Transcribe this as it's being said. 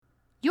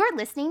You're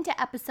listening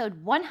to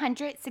episode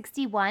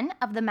 161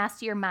 of the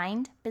Master Your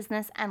Mind,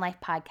 Business, and Life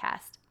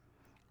podcast.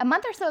 A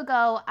month or so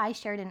ago, I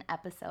shared an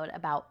episode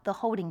about the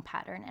holding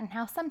pattern and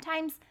how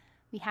sometimes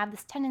we have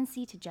this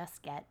tendency to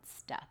just get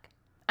stuck.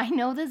 I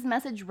know this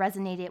message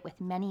resonated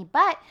with many,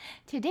 but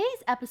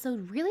today's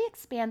episode really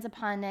expands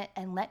upon it,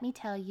 and let me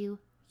tell you,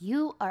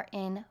 you are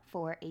in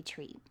for a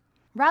treat.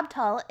 Rob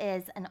Tull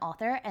is an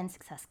author and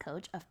success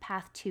coach of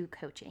Path 2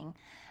 Coaching,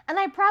 and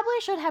I probably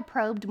should have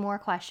probed more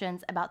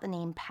questions about the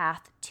name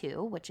Path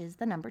 2, which is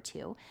the number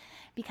 2,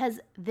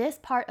 because this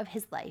part of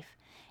his life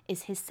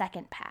is his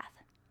second path,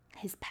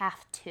 his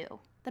Path 2,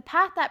 the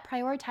path that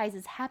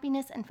prioritizes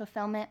happiness and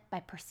fulfillment by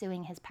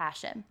pursuing his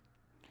passion.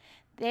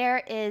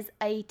 There is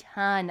a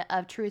ton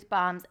of truth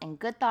bombs and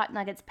good thought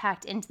nuggets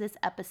packed into this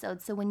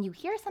episode, so when you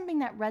hear something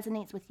that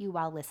resonates with you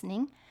while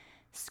listening,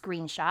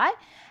 screenshot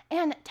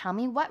and tell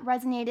me what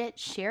resonated.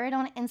 Share it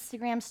on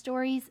Instagram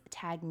stories,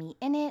 tag me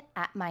in it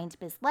at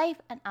MindBizLife,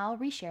 and I'll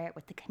reshare it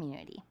with the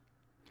community.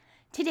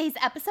 Today's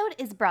episode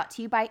is brought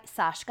to you by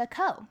Sashka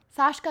Co.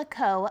 Sashka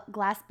Co.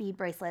 glass bead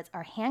bracelets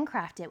are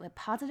handcrafted with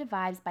positive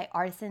vibes by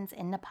artisans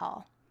in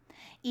Nepal.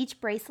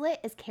 Each bracelet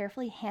is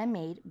carefully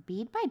handmade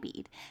bead by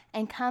bead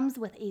and comes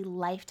with a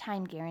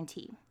lifetime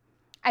guarantee.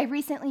 I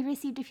recently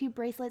received a few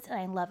bracelets and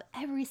I love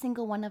every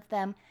single one of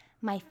them.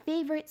 My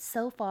favorite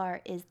so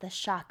far is the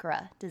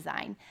chakra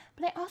design,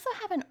 but I also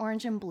have an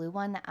orange and blue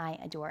one that I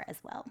adore as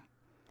well.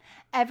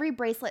 Every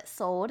bracelet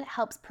sold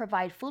helps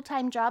provide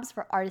full-time jobs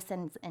for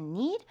artisans in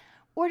need.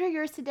 Order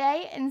yours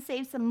today and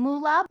save some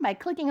moolah by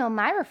clicking on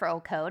my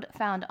referral code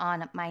found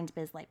on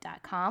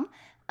mindbizlife.com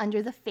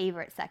under the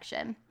favorite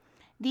section.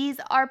 These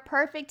are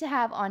perfect to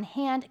have on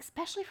hand,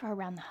 especially for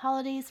around the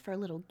holidays, for a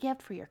little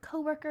gift for your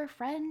coworker,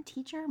 friend,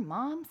 teacher,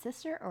 mom,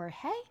 sister, or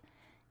hey,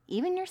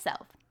 even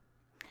yourself.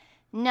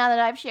 Now that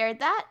I've shared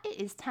that, it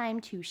is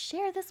time to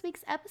share this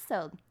week's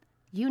episode.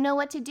 You know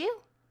what to do.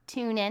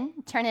 Tune in,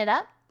 turn it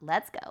up,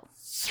 let's go.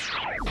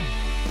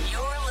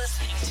 You're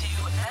listening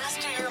to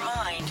Master Your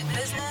Mind,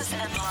 Business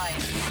and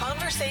Life.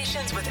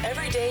 Conversations with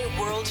everyday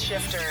world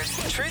shifters,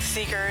 truth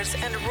seekers,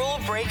 and rule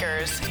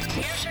breakers.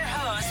 Here's your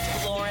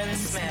host, Lauren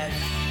Smith.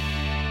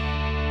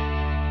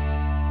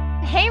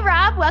 Hey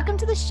Rob, welcome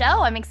to the show.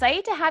 I'm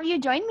excited to have you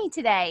join me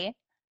today.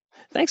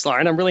 Thanks,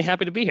 Lauren. I'm really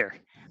happy to be here.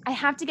 I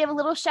have to give a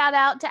little shout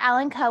out to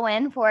Alan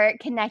Cohen for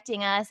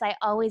connecting us. I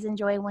always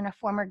enjoy when a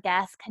former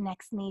guest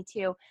connects me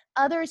to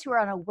others who are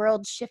on a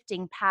world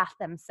shifting path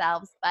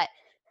themselves. But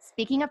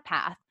speaking of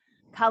path,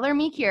 color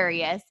me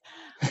curious.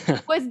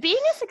 Was being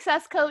a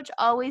success coach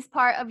always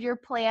part of your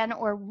plan,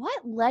 or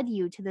what led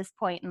you to this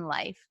point in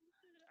life?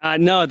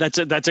 No, that's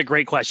a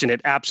great question.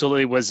 It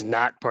absolutely was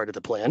not part of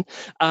the plan.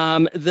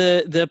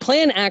 The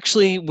plan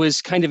actually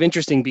was kind of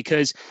interesting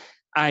because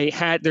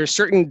there's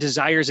certain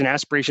desires and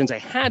aspirations I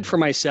had for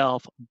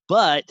myself,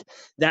 but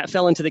that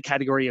fell into the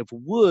category of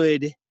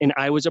would, and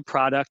I was a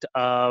product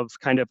of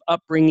kind of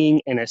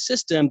upbringing and a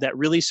system that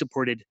really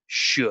supported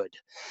should.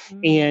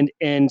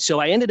 And so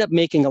I ended up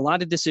making a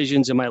lot of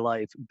decisions in my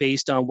life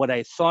based on what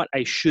I thought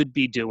I should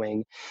be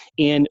doing,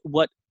 and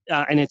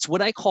it's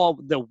what I call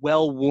the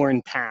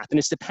well-worn path. And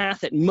it's the path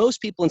that most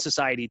people in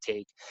society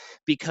take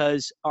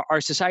because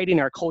our society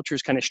and our culture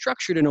is kind of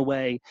structured in a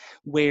way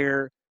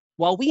where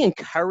while we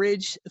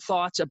encourage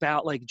thoughts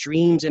about like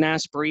dreams and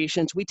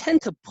aspirations, we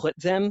tend to put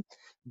them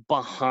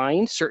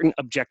behind certain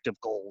objective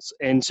goals.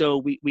 And so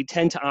we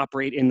tend to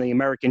operate in the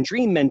American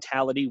dream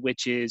mentality,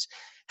 which is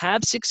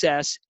have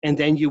success and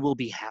then you will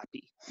be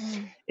happy.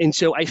 And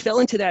so I fell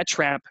into that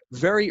trap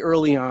very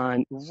early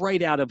on,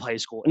 right out of high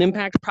school, and in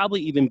fact,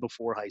 probably even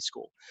before high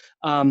school.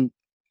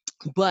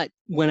 But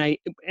when I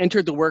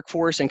entered the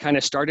workforce and kind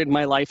of started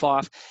my life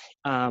off,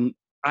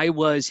 I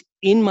was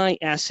in my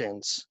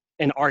essence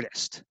an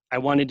artist. I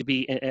wanted to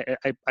be.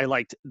 I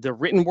liked the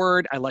written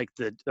word. I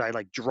liked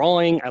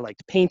drawing. I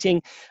liked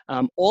painting.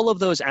 All of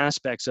those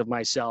aspects of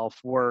myself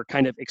were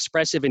kind of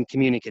expressive and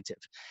communicative.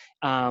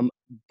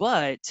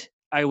 But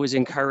I was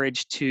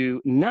encouraged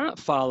to not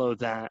follow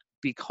that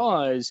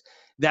because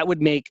that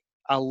would make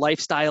a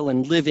lifestyle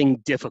and living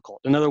difficult.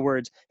 In other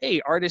words,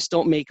 hey, artists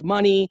don't make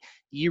money.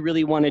 You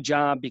really want a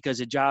job because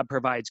a job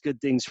provides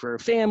good things for a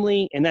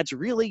family, and that's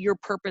really your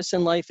purpose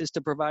in life is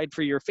to provide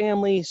for your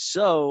family.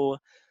 So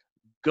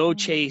go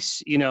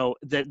chase,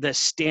 the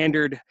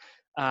standard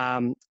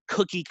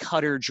cookie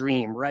cutter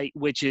dream, right?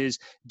 Which is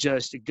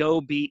just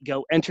go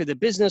enter the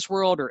business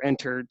world or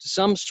enter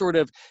some sort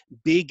of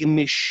big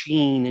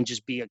machine and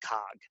just be a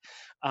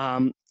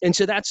cog. And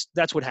so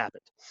that's what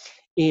happened.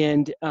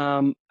 And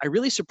I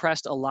really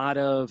suppressed a lot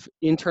of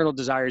internal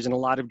desires and a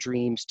lot of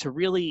dreams to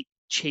really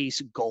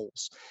chase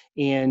goals.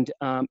 And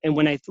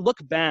when I look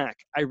back,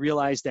 I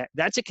realized that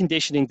that's a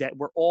conditioning that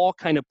we're all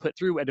kind of put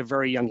through at a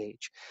very young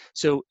age.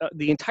 So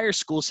the entire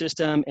school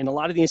system and a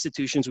lot of the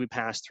institutions we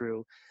pass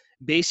through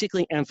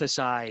basically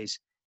emphasize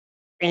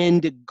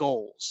end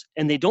goals,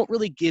 and they don't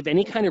really give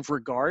any kind of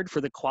regard for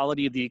the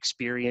quality of the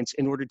experience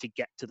in order to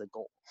get to the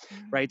goal,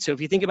 right? So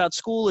if you think about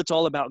school, it's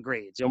all about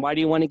grades. And why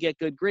do you want to get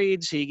good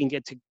grades? So you can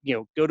get to,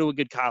 go to a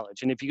good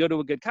college. And if you go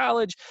to a good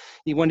college,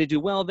 you want to do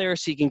well there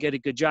so you can get a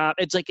good job.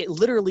 It's like, it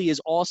literally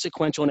is all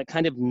sequential, and it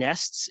kind of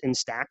nests and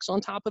stacks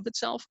on top of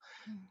itself.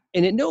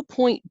 And at no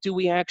point do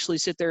we actually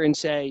sit there and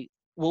say,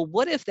 well,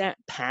 what if that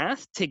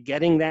path to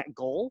getting that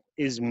goal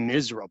is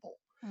miserable?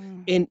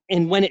 And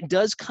when it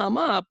does come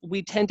up,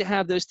 we tend to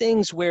have those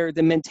things where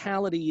the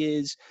mentality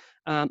is,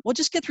 well,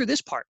 just get through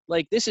this part.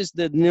 Like, this is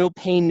the no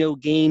pain, no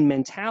gain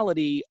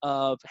mentality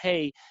of,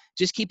 hey,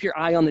 just keep your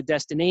eye on the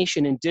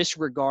destination and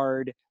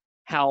disregard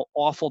how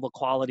awful the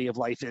quality of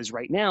life is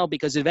right now,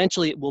 because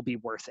eventually it will be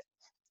worth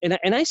it.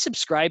 And I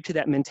subscribe to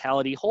that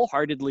mentality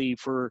wholeheartedly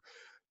for,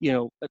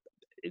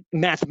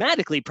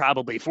 mathematically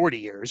probably 40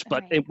 years,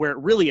 but where it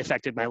really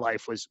affected my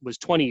life was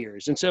 20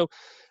 years. And so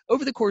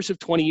over the course of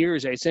 20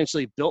 years, I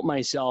essentially built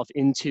myself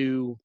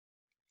into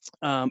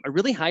a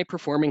really high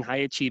performing, high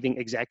achieving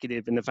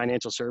executive in the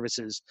financial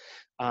services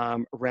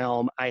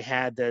realm. I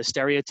had the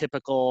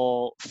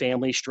stereotypical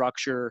family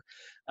structure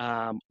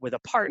with a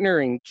partner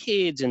and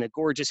kids and a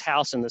gorgeous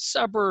house in the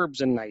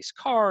suburbs and nice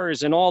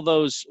cars and all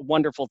those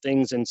wonderful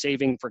things and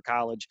saving for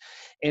college.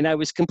 And I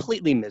was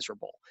completely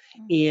miserable.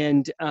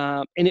 And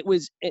it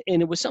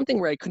was something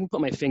where I couldn't put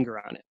my finger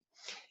on it.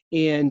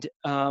 And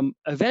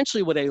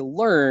eventually what I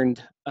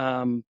learned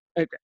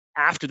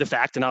after the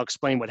fact, and I'll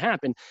explain what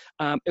happened,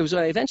 it was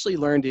what I eventually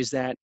learned is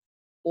that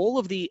all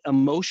of the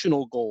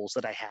emotional goals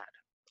that I had,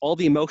 all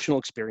the emotional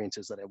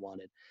experiences that I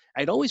wanted,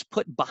 I'd always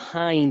put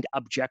behind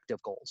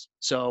objective goals.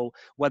 So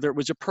whether it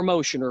was a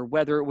promotion, or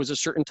whether it was a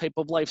certain type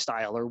of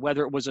lifestyle, or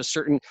whether it was a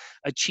certain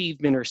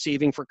achievement or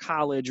saving for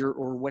college,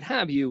 or what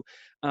have you,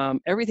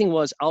 everything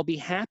was, I'll be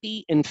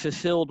happy and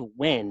fulfilled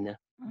when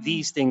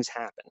these things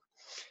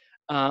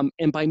happen.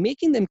 And by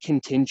making them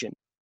contingent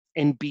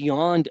and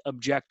beyond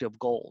objective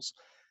goals,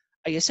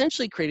 I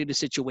essentially created a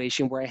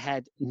situation where I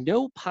had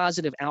no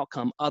positive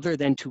outcome other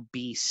than to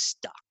be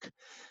stuck,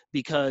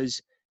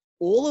 because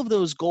all of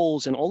those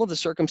goals and all of the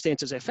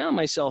circumstances I found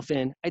myself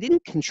in, I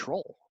didn't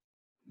control,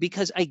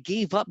 because I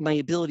gave up my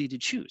ability to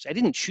choose. I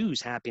didn't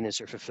choose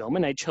happiness or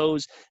fulfillment. I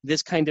chose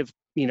this kind of,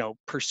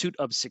 pursuit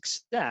of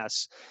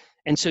success.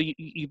 And so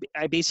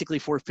I basically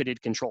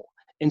forfeited control.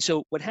 And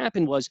so what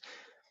happened was,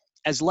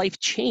 as life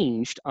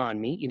changed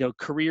on me,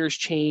 careers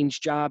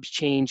change, jobs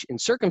change,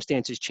 and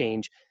circumstances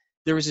change,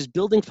 there was this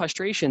building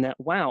frustration that,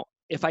 wow,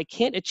 if I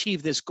can't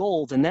achieve this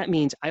goal, then that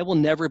means I will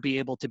never be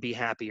able to be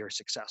happy or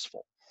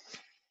successful.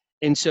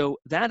 And so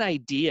that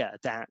idea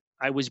that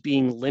I was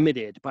being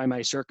limited by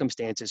my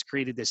circumstances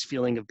created this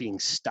feeling of being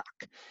stuck.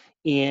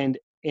 And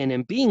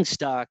in being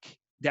stuck,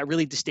 that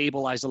really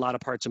destabilized a lot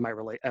of parts of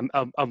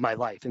my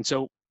life. And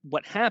so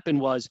what happened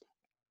was,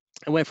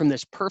 I went from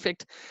this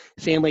perfect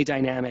family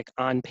dynamic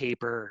on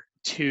paper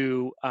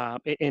to, and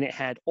it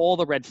had all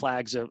the red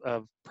flags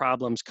of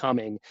problems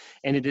coming.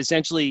 And it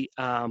essentially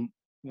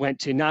went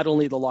to not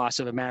only the loss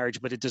of a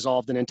marriage, but it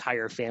dissolved an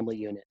entire family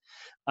unit,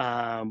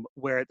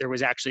 where there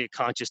was actually a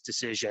conscious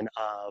decision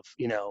of,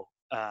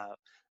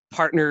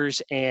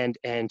 partners and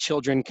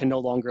children can no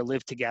longer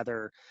live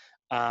together.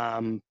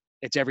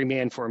 It's every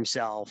man for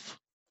himself.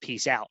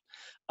 Peace out.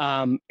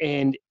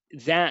 And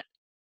that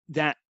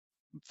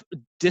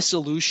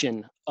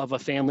dissolution of a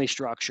family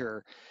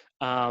structure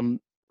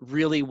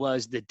really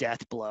was the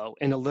death blow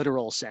in a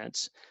literal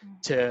sense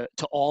to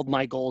all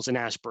my goals and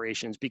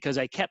aspirations, because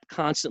I kept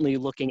constantly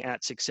looking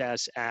at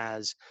success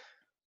as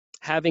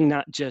having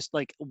not just,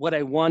 like, what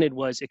I wanted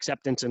was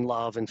acceptance and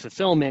love and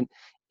fulfillment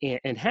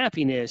and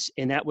happiness.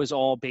 And that was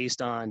all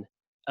based on,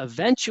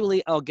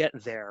 eventually I'll get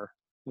there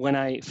when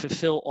I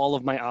fulfill all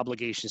of my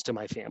obligations to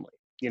my family.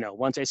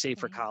 Once I save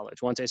for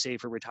college, once I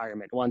save for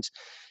retirement, once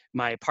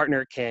my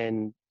partner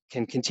can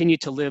continue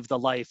to live the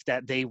life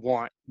that they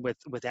want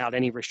without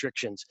any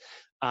restrictions.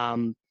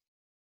 And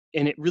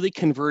it really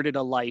converted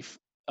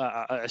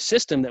a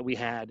system that we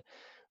had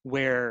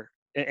where,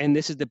 and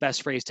this is the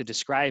best phrase to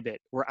describe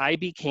it, where I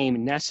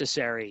became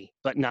necessary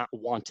but not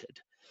wanted.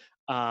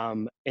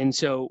 And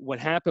so what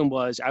happened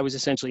was, I was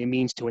essentially a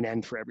means to an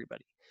end for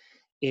everybody.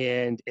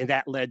 And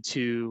that led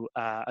to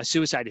a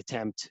suicide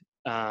attempt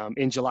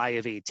in July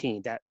of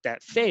 18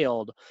 that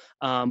failed,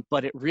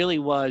 but it really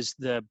was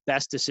the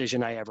best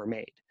decision I ever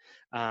made.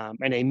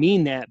 And I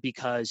mean that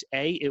because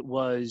it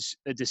was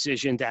a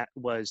decision that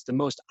was the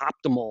most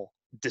optimal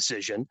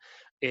decision.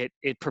 It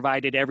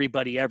provided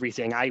everybody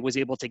everything. I was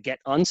able to get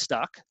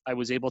unstuck. I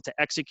was able to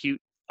execute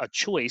a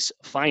choice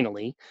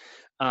finally.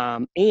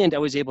 And I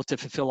was able to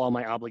fulfill all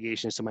my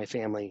obligations to my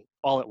family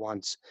all at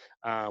once,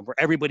 where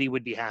everybody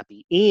would be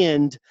happy.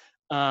 And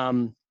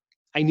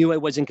I knew I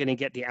wasn't going to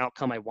get the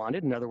outcome I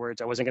wanted. In other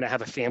words, I wasn't going to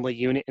have a family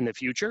unit in the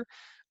future.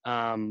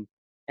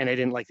 And I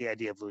didn't like the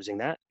idea of losing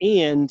that.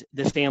 And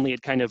the family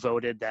had kind of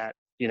voted that,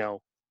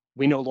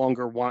 we no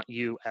longer want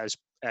you as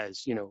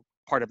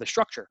part of the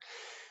structure.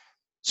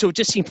 So it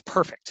just seemed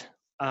perfect.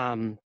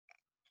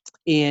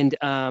 And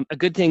a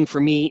good thing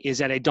for me is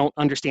that I don't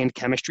understand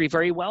chemistry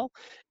very well,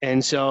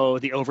 and so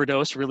the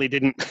overdose really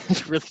didn't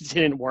really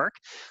didn't work.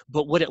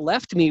 But what it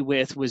left me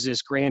with was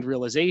this grand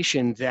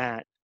realization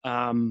that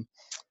um,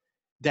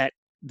 that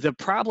the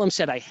problem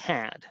set I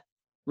had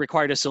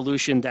required a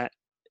solution that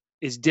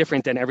is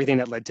different than everything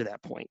that led to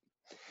that point.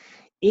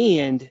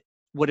 And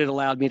what it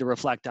allowed me to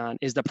reflect on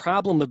is the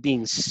problem of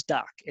being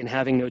stuck and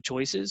having no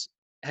choices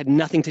had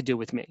nothing to do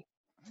with me.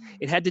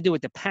 It had to do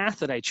with the path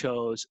that I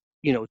chose,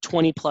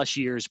 20 plus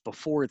years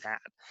before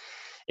that.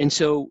 And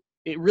so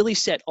it really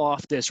set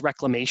off this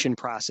reclamation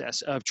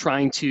process of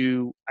trying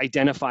to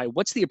identify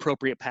what's the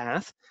appropriate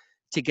path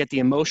to get the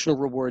emotional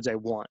rewards I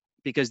want,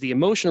 because the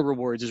emotional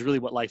rewards is really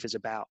what life is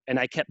about. And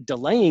I kept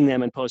delaying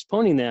them and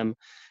postponing them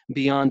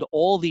beyond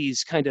all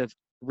these kind of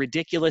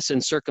ridiculous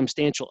and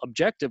circumstantial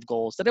objective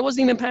goals that I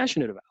wasn't even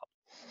passionate about.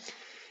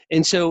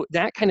 And so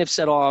that kind of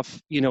set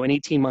off, an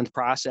 18-month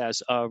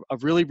process of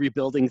really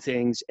rebuilding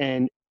things,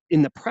 and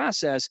in the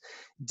process,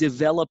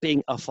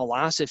 developing a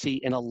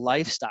philosophy and a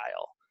lifestyle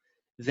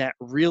that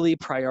really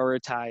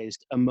prioritized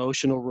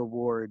emotional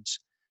rewards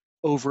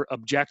over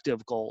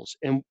objective goals.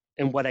 And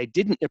what I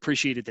didn't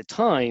appreciate at the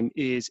time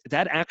is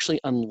that actually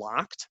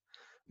unlocked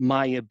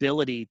my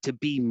ability to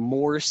be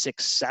more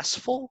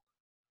successful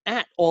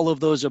at all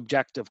of those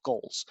objective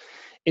goals.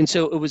 And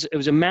so it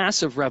was a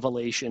massive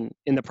revelation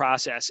in the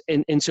process.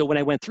 And so when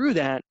I went through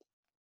that,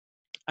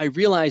 I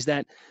realized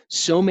that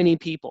so many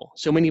people,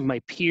 so many of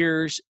my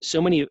peers,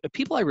 so many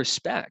people I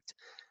respect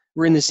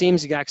were in the same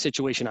exact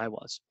situation I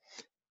was.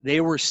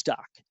 They were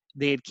stuck.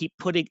 They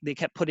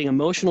kept putting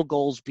emotional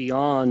goals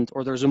beyond,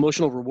 or there's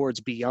emotional rewards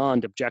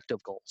beyond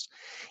objective goals.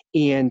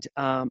 And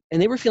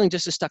they were feeling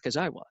just as stuck as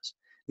I was.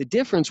 The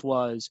difference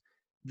was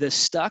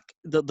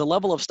the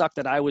level of stuck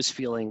that I was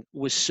feeling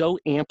was so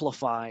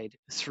amplified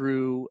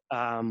through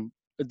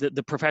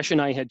the profession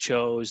I had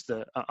chose,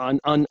 the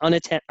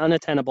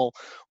unattainable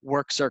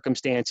work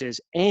circumstances,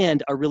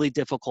 and a really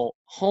difficult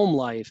home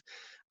life,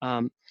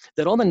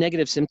 that all the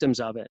negative symptoms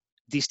of it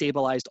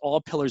destabilized all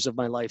pillars of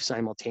my life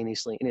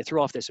simultaneously, and it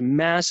threw off this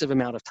massive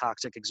amount of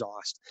toxic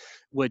exhaust,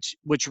 which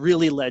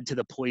really led to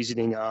the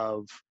poisoning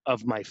of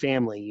my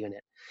family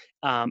unit,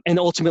 and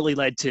ultimately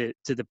led to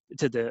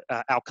the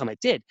outcome it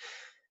did.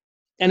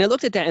 And I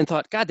looked at that and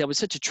thought, God, that was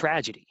such a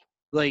tragedy.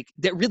 Like,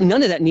 that really,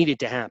 none of that needed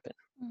to happen.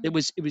 It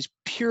was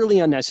purely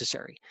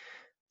unnecessary.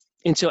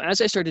 And so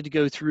as I started to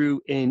go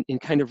through and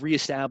kind of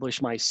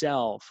reestablish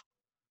myself,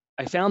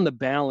 I found the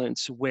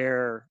balance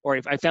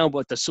I found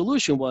what the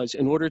solution was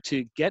in order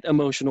to get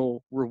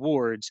emotional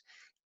rewards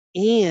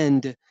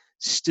and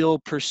still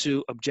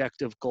pursue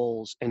objective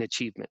goals and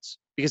achievements.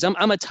 Because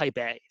I'm a type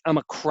A, I'm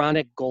a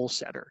chronic goal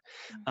setter.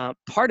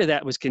 Part of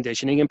that was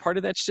conditioning, and part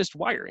of that's just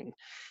wiring.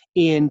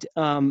 And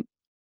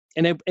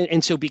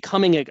so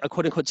becoming a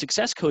quote unquote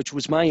success coach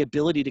was my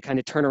ability to kind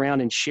of turn around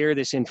and share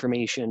this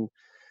information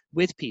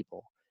with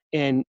people.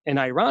 And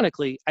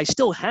ironically, I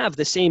still have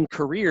the same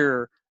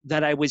career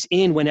that I was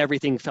in when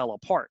everything fell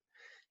apart.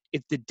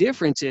 The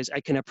difference is I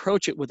can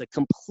approach it with a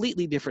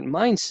completely different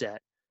mindset,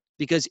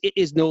 because it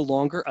is no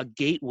longer a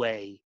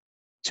gateway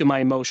to my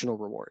emotional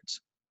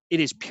rewards. It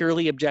is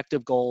purely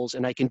objective goals,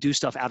 and I can do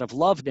stuff out of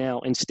love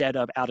now instead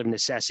of out of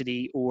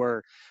necessity,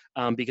 or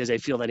because I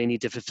feel that I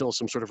need to fulfill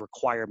some sort of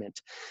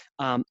requirement.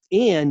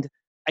 And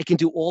I can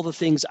do all the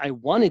things I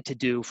wanted to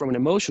do from an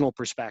emotional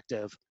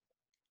perspective,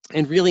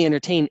 and really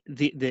entertain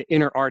the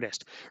inner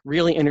artist,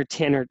 really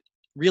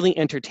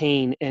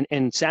entertain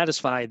and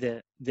satisfy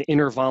the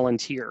inner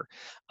volunteer,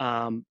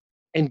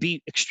 and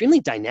be extremely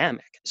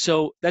dynamic.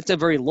 So that's a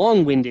very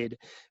long-winded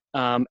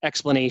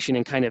explanation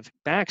and kind of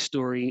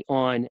backstory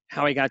on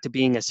how I got to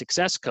being a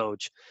success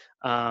coach.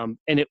 And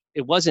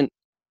it wasn't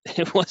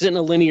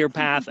a linear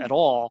path at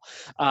all.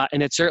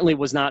 And it certainly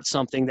was not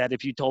something that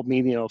if you told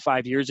me,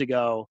 5 years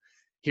ago,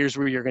 here's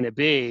where you're going to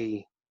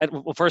be.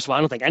 Well, first of all,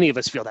 I don't think any of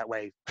us feel that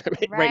way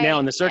right now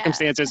in the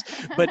circumstances,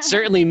 but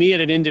certainly me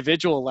at an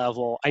individual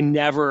level, I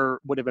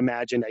never would have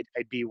imagined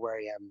I'd be where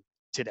I am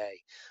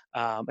today.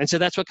 And so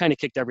that's what kind of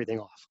kicked everything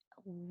off.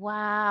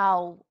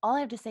 Wow. All I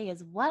have to say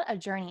is what a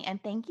journey.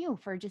 And thank you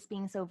for just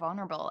being so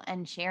vulnerable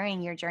and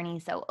sharing your journey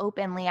so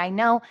openly. I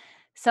know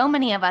so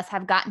many of us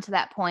have gotten to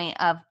that point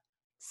of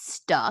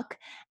stuck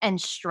and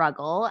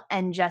struggle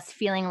and just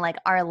feeling like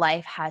our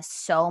life has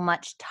so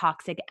much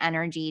toxic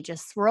energy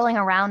just swirling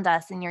around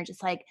us. And you're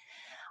just like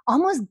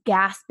almost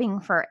gasping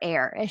for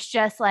air. It's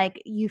just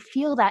like you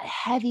feel that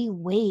heavy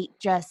weight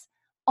just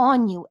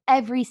on you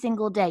every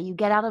single day. You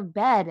get out of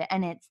bed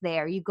and it's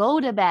there. You go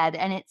to bed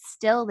and it's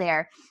still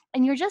there.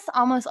 And you're just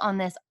almost on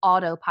this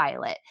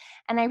autopilot.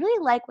 And I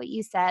really like what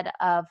you said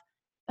of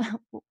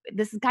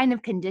this is kind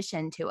of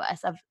conditioned to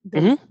us of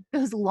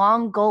those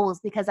long goals,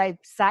 because I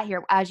sat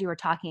here as you were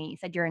talking, you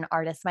said you're an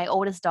artist. My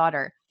oldest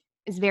daughter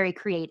is very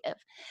creative.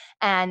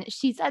 And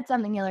she said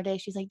something the other day.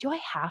 She's like, do I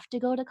have to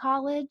go to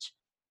college?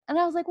 And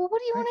I was like, well, what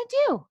do you want to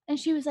do? And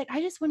she was like, I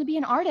just want to be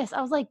an artist.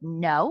 I was like,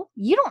 no,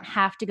 you don't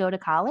have to go to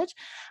college.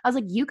 I was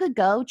like, you could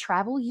go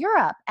travel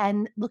Europe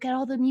and look at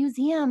all the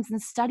museums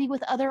and study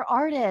with other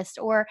artists.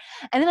 And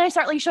then I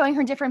start like showing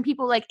her different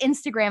people, like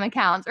Instagram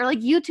accounts or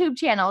like YouTube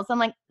channels. I'm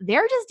like,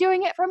 they're just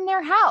doing it from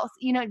their house,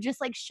 just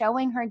like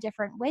showing her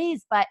different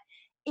ways. But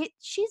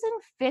she's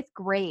in 5th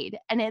grade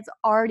and it's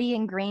already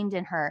ingrained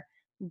in her.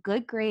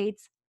 Good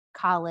grades,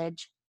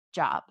 college,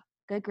 job,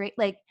 good grade,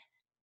 like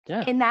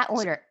in that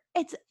order.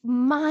 It's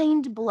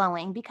mind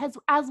blowing because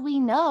as we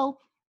know,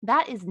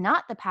 that is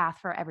not the path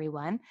for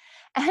everyone.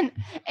 And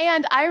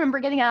I remember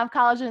getting out of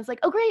college and it's like,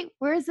 oh great,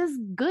 where's this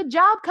good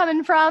job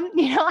coming from?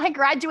 I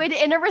graduated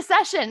in a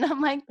recession.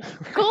 I'm like,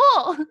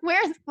 cool.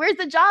 Where's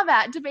the job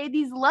at to pay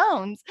these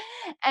loans?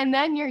 And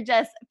then you're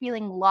just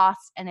feeling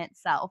lost in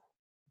itself.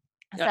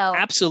 So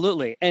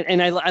absolutely,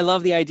 and I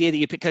love the idea that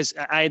you, because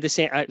I had the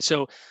same.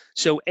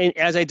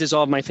 As I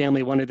dissolved my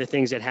family, one of the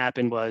things that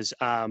happened was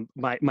I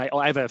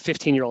have a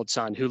 15-year-old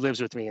son who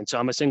lives with me, and so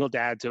I'm a single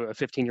dad to a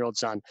 15-year-old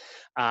son,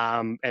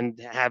 and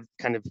have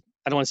kind of,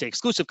 I don't want to say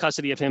exclusive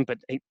custody of him, but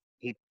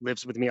he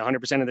lives with me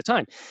 100% of the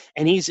time,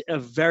 and he's a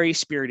very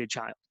spirited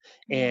child,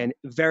 and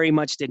very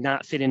much did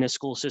not fit in a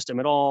school system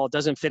at all.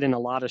 Doesn't fit in a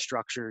lot of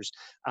structures,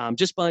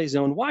 just by his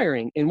own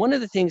wiring. And one of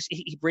the things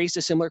he raised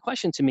a similar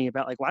question to me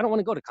about, like, well, I don't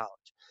want to go to college.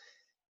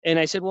 And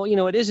I said, well,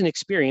 it is an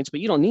experience, but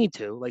you don't need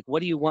to. Like,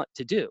 what do you want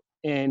to do?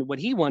 And what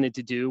he wanted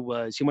to do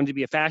was he wanted to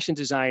be a fashion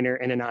designer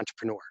and an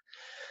entrepreneur.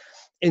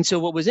 And so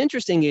what was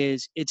interesting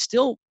is it's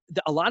still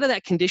a lot of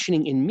that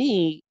conditioning in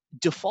me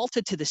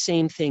defaulted to the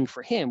same thing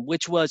for him,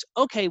 which was,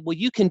 okay, well,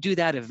 you can do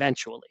that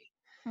eventually.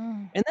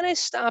 And then I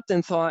stopped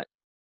and thought,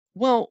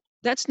 well,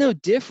 that's no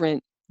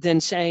different than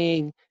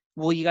saying,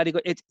 well, you got to go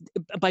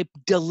by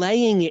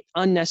delaying it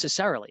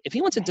unnecessarily. If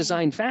he wants to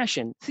design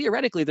fashion,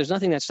 theoretically, there's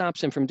nothing that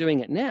stops him from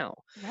doing it now.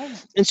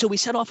 Right. And so we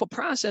set off a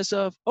process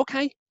of,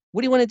 okay,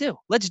 what do you want to do?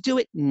 Let's do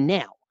it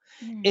now.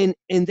 And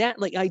that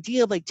like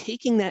idea of like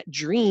taking that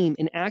dream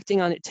and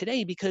acting on it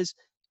today, because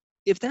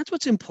if that's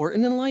what's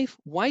important in life,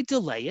 why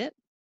delay it?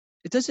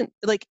 It doesn't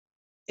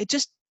it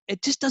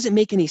just doesn't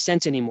make any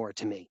sense anymore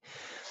to me.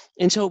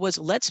 And so it was,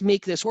 let's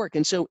make this work.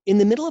 And so in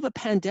the middle of a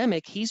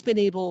pandemic, he's been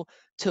able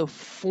to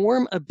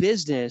form a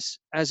business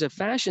as a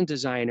fashion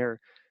designer,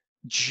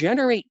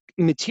 generate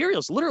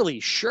materials, literally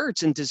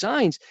shirts and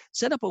designs,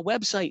 set up a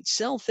website,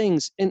 sell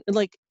things. And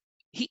like,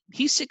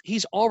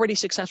 he's already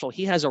successful.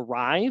 He has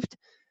arrived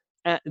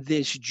at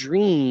this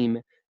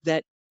dream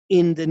that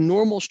in the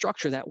normal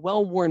structure, that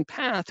well-worn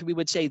path, we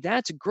would say,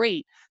 that's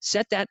great.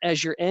 Set that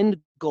as your end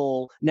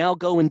goal. Now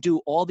go and do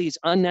all these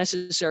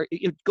unnecessary,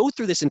 go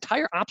through this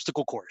entire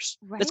obstacle course.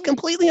 Right. That's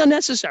completely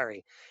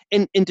unnecessary,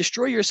 and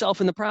destroy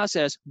yourself in the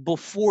process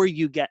before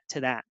you get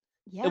to that.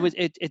 Yeah.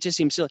 It just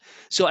seems silly.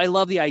 So I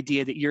love the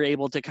idea that you're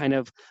able to kind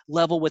of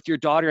level with your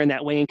daughter in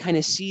that way and kind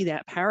of see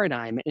that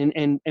paradigm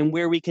and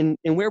where we can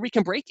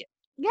break it.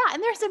 Yeah.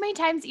 And there's so many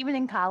times, even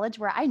in college,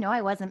 where I know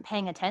I wasn't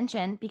paying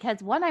attention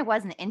because one, I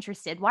wasn't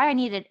interested. Why I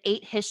needed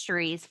 8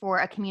 histories for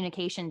a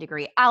communication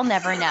degree, I'll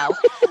never know.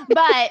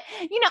 But,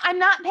 I'm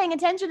not paying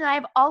attention. And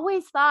I've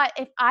always thought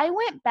if I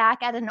went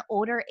back at an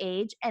older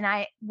age and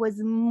I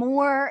was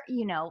more,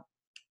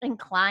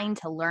 inclined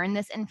to learn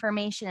this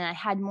information and I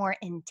had more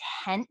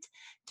intent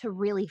to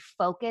really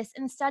focus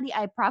and study,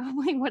 I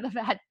probably would have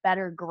had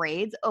better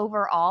grades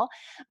overall.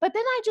 But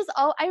then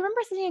I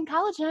remember sitting in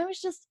college and I was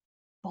just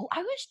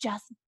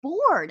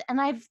bored. And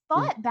I've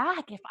thought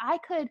back, if I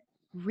could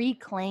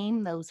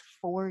reclaim those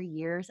 4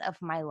 years of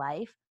my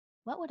life,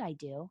 what would I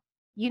do?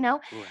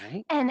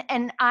 Right.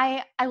 And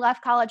I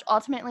left college,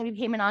 ultimately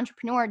became an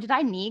entrepreneur. Did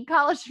I need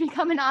college to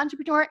become an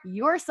entrepreneur?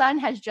 Your son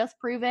has just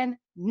proven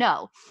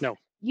no.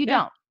 You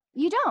don't.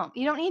 You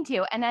don't need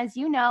to. And as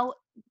you know,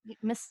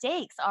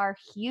 mistakes are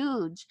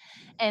huge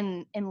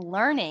in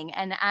learning.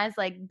 And as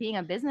like being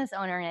a business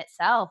owner in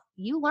itself,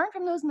 you learn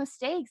from those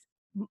mistakes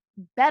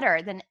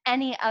better than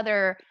any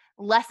other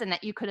lesson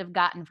that you could have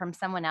gotten from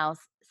someone else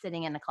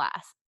sitting in the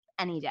class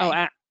any day.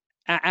 Oh,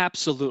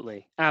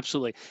 absolutely.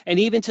 Absolutely. And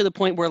even to the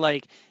point where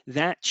like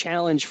that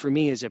challenge for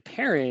me as a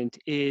parent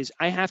is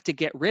I have to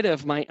get rid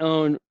of my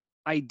own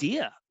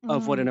idea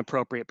of what an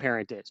appropriate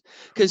parent is.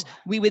 Because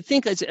we would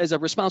think as a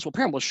responsible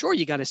parent, well, sure,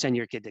 you got to send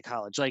your kid to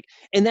college. Like,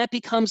 and that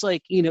becomes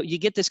like, you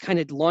get this kind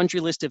of laundry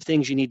list of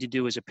things you need to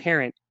do as a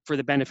parent for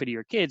the benefit of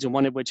your kids. And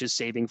one of which is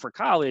saving for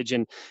college.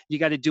 And you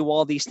got to do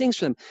all these things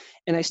for them.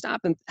 And I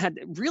stopped and had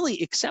to really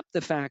accept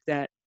the fact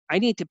that I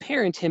need to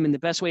parent him in the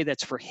best way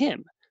that's for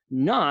him,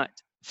 not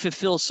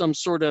fulfill some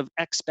sort of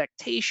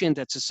expectation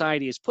that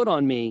society has put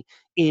on me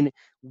in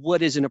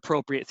what is an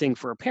appropriate thing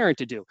for a parent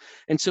to do.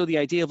 And so the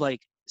idea of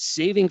like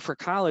saving for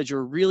college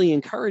or really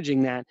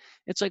encouraging that,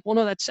 it's like, well,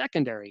 no, that's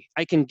secondary.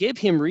 I can give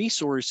him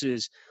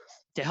resources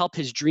to help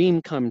his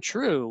dream come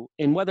true.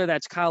 And whether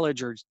that's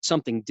college or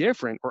something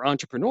different or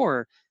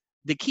entrepreneur,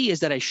 the key is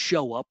that I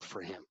show up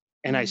for him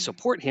and I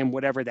support him,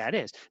 whatever that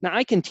is. Now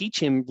I can teach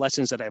him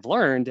lessons that I've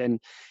learned. And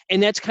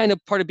that's kind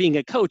of part of being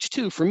a coach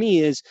too, for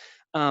me is,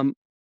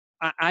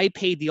 I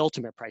paid the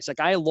ultimate price. Like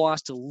I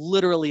lost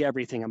literally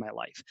everything in my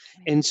life.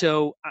 And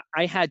so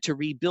I had to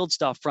rebuild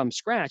stuff from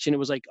scratch. And it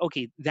was like,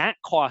 okay, that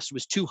cost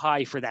was too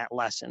high for that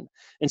lesson.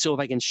 And so if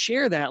I can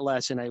share that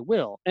lesson, I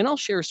will. And I'll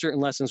share certain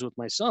lessons with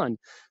my son.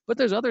 But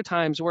there's other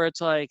times where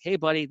it's like, hey,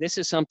 buddy, this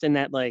is something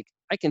that like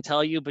I can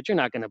tell you, but you're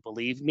not going to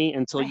believe me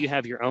until you Right.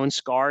 have your own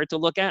scar to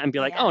look at and be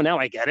like, Yeah. oh, now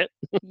I get it.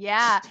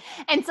 Yeah.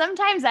 And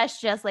sometimes that's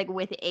just like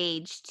with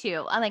age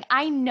too. Like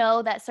I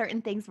know that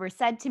certain things were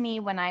said to me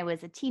when I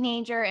was a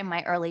teenager in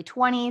my early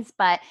 20s,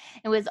 but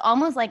it was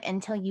almost like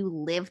until you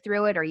live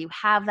through it or you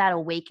have that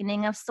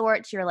awakening of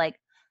sorts, you're like,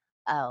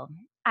 oh,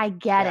 I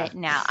get Yeah. it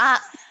now.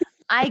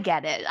 I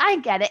get it. I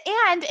get it.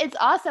 And it's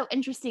also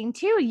interesting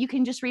too. You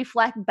can just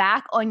reflect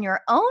back on your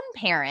own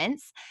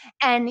parents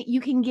and you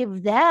can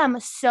give them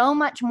so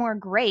much more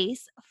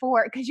grace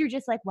for because you're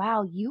just like,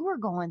 wow, you were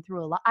going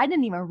through a lot. I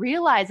didn't even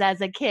realize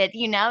as a kid,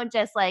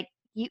 just like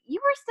you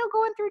were still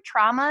going through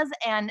traumas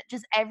and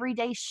just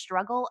everyday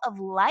struggle of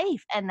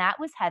life. And that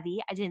was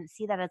heavy. I didn't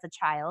see that as a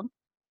child,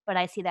 but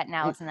I see that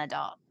now as an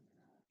adult.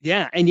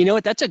 Yeah. And you know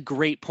what? That's a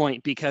great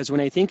point because when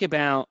I think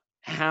about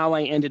how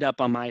I ended up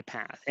on my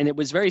path, and it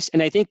was very,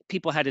 and I think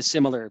people had a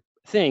similar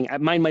thing.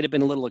 Mine might have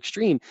been a little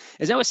extreme.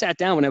 As I was sat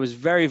down when I was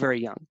very,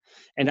 very young,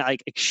 and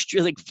like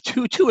extremely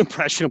too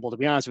impressionable to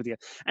be honest with you.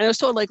 And I was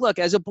told, like, look,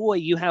 as a boy,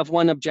 you have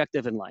one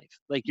objective in life.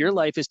 Like your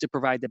life is to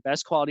provide the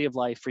best quality of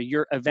life for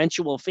your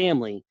eventual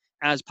family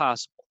as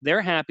possible. Their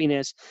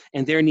happiness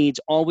and their needs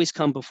always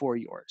come before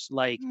yours.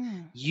 Like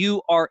Mm.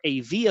 you are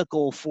a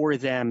vehicle for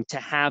them to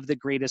have the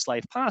greatest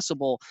life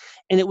possible.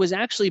 And it was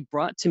actually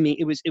brought to me,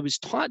 it was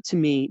taught to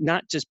me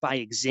not just by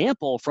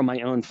example from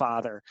my own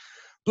father,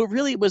 but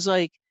really it was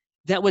like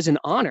that was an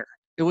honor.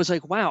 It was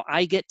like, wow,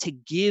 I get to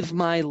give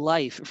my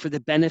life for the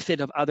benefit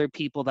of other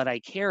people that I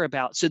care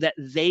about so that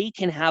they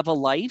can have a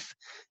life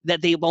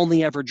that they've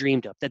only ever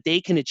dreamed of, that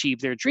they can achieve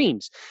their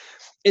dreams.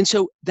 And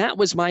so that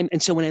was mine.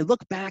 And so when I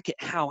look back at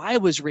how I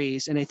was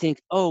raised and I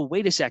think, oh,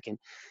 wait a second,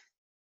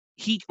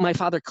 my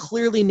father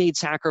clearly made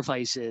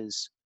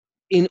sacrifices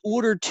in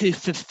order to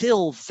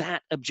fulfill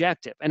that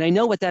objective. And I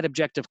know what that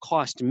objective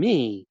cost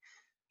me.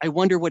 I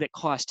wonder what it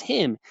cost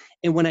him.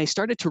 And when I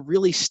started to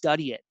really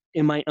study it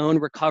in my own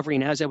recovery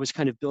and as I was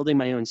kind of building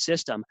my own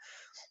system,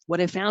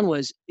 what I found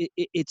was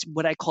it's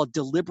what I call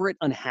deliberate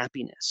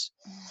unhappiness.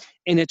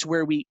 And it's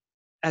where we,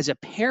 as a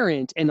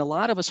parent, and a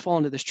lot of us fall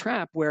into this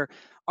trap where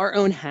our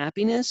own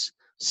happiness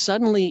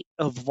suddenly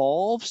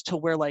evolves to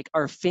where like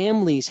our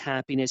family's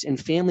happiness and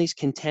family's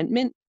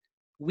contentment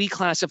we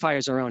classify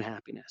as our own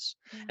happiness.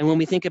 And when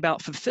we think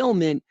about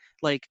fulfillment,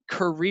 like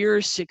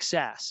career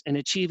success and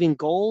achieving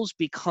goals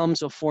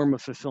becomes a form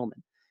of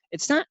fulfillment.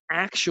 It's not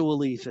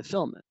actually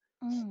fulfillment,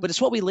 Mm. but it's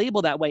what we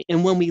label that way.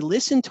 And when we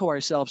listen to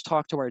ourselves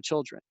talk to our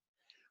children,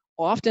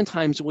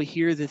 oftentimes we'll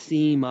hear the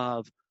theme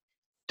of,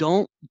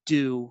 don't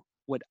do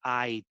what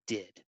I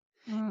did.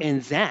 Mm.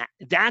 And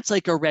that's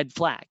like a red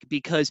flag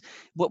because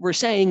what we're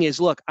saying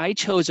is, look, I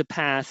chose a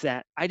path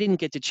that I didn't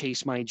get to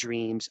chase my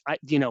dreams.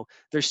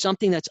 There's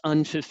something that's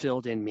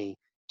unfulfilled in me.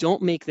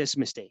 Don't make this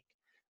mistake.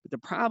 But the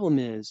problem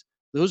is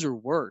those are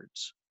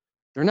words.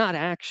 They're not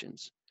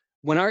actions.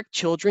 When our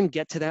children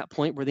get to that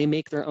point where they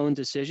make their own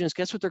decisions,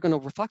 guess what they're going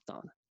to reflect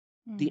on?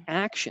 The Mm.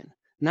 action,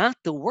 not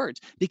the words,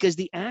 because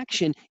the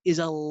action is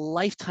a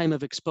lifetime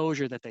of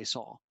exposure that they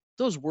saw.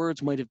 Those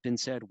words might have been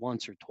said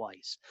once or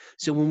twice.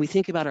 So when we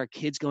think about our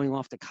kids going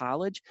off to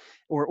college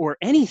or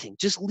anything,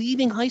 just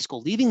leaving high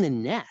school, leaving the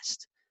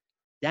nest,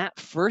 that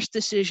first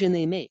decision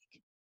they make,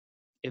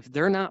 if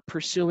they're not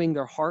pursuing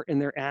their heart and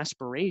their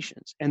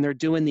aspirations and they're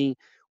doing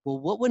well,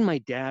 what would my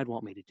dad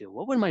want me to do?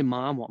 What would my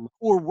mom want me?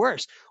 Or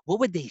worse, what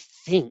would they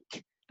think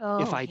if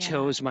Oh, I yeah.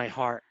 chose my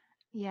heart?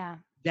 Yeah.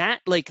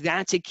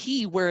 That's a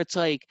key where it's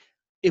like,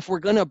 if we're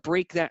going to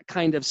break that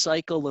kind of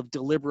cycle of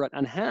deliberate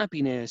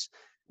unhappiness,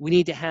 we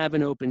need to have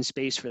an open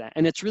space for that.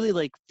 And it's really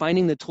like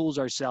finding the tools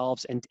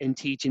ourselves and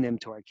teaching them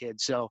to our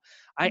kids. So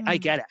I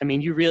Mm. get it. I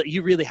mean, you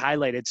really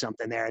highlighted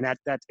something there, and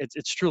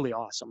it's truly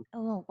awesome.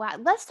 Oh, wow.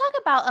 Let's talk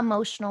about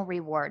emotional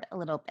reward a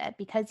little bit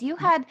because you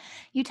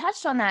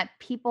touched on that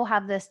people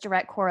have this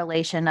direct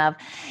correlation of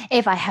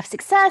if I have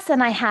success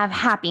and I have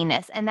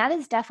happiness, and that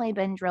has definitely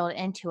been drilled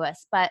into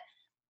us. But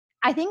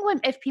I think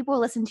if people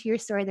listen to your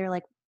story, they're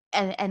like,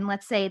 and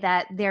let's say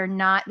that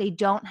they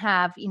don't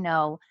have,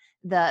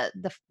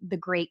 the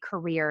great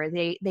career.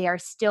 They are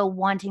still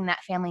wanting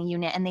that family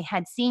unit, and they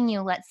had seen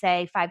you, let's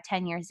say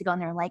 5-10 years ago,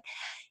 and they're like,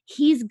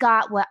 he's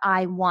got what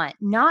I want,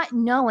 not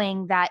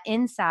knowing that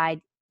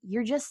inside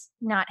you're just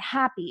not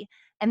happy.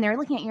 And they're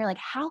looking at you like,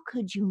 how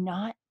could you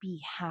not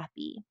be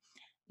happy?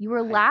 You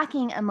were Right.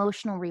 lacking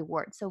emotional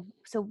reward. So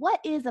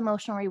what is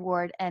emotional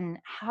reward and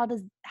how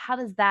does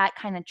that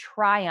kind of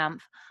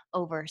triumph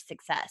over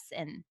success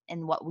and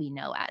what we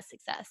know as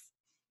success?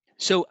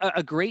 So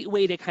a great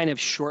way to kind of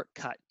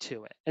shortcut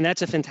to it, and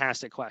that's a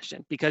fantastic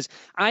question because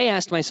I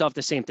asked myself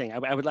the same thing.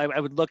 I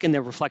would look in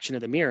the reflection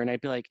of the mirror and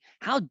I'd be like,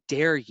 how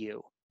dare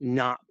you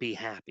not be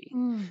happy?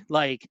 Mm,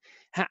 Like,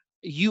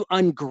 you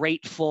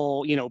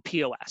ungrateful,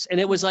 POS. And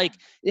it was yeah. like,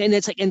 and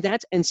it's like,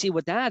 and see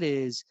what that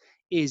is.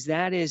 is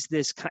that is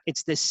this,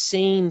 it's the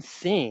same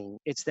thing.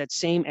 It's that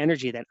same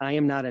energy, that I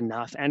am not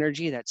enough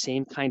energy, that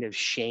same kind of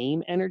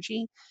shame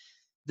energy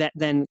that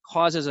then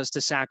causes us to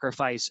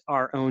sacrifice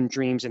our own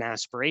dreams and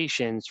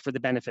aspirations for the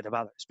benefit of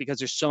others, because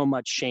there's so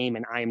much shame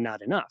and I am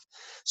not enough.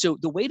 So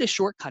the way to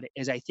shortcut it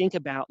is I think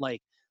about like,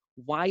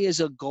 why is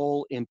a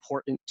goal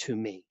important to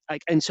me?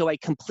 Like, and so I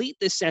complete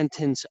this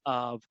sentence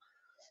of,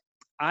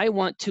 I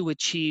want to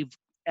achieve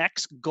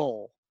X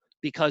goal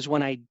because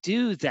when I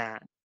do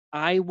that,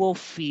 I will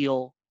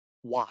feel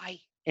Y.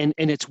 And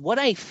it's what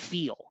I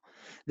feel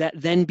that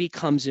then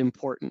becomes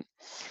important.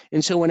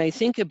 And so when I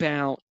think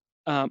about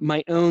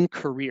my own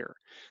career,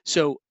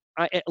 so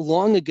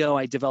long ago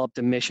I developed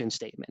a mission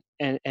statement,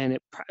 and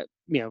it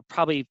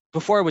probably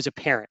before I was a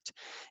parent,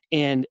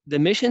 and the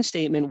mission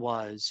statement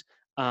was,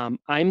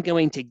 I'm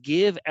going to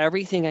give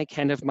everything I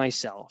can of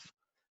myself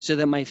so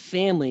that my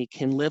family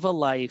can live a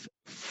life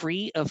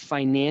free of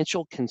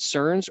financial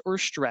concerns or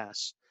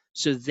stress,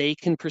 so they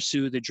can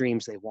pursue the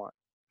dreams they want.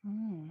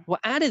 Well,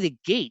 out of the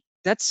gate,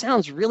 that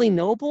sounds really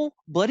noble,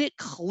 but it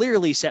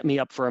clearly set me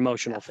up for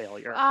emotional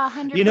failure.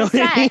 100%, You know what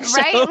I mean?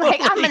 right? So, Like,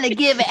 I'm going to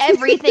give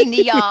everything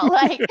to y'all.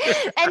 Like,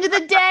 end of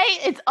the day,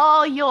 it's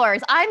all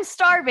yours. I'm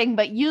starving,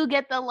 but you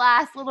get the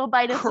last little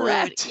bite of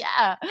Correct. food.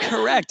 Yeah.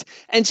 Correct.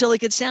 And so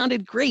like it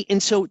sounded great.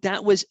 And so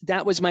that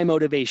was my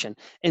motivation.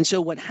 And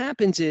so what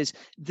happens is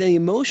the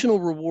emotional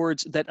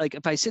rewards that, like,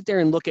 if I sit there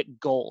and look at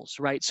goals,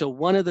 right? So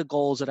one of the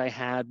goals that I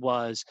had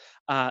was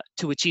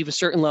to achieve a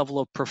certain level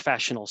of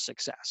professional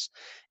success.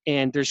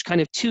 And there's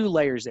kind of two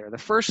layers there. The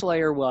first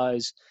layer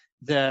was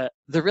the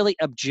really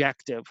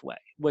objective way,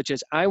 which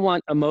is I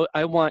want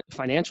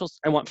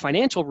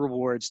financial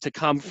rewards to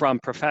come from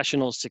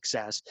professional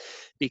success,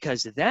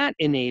 because that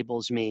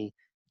enables me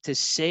to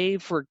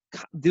save for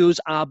those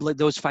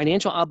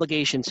financial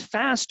obligations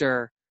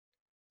faster,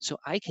 so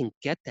I can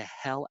get the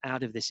hell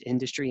out of this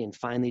industry and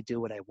finally do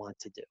what I want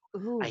to do.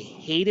 Ooh. I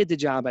hated the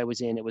job I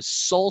was in. It was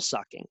soul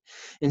sucking.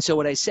 And so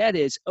what I said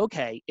is,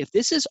 okay, if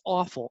this is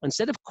awful,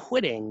 instead of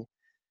quitting,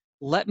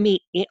 let me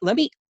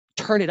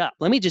turn it up.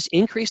 Let me just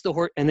increase the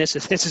horse. And this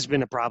has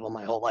been a problem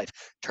my whole life.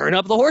 Turn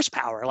up the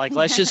horsepower. Like,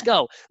 let's just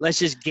go. Let's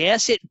just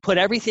gas it, put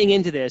everything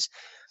into this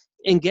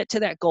and get to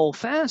that goal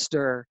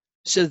faster.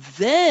 So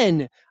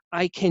then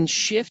I can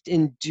shift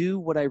and do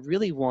what I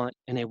really want,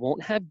 and I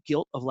won't have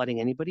guilt of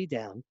letting anybody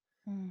down.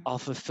 I'll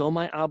fulfill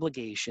my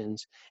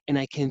obligations, and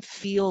I can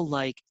feel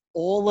like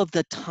all of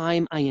the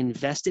time I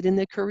invested in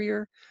the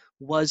career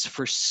was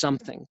for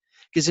something.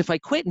 Because if I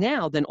quit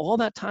now, then all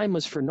that time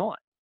was for naught.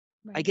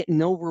 Right. I get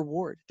no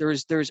reward.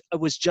 It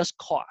was just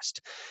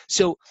cost.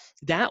 So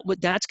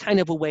that's kind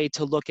of a way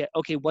to look at,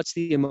 okay, what's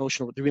the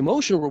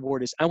emotional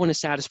reward is I want to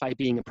satisfy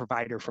being a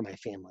provider for my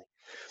family.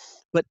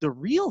 But the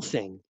real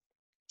thing,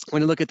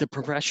 when I look at the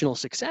professional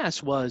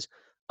success, was,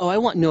 oh, I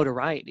want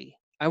notoriety.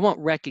 I want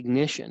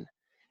recognition.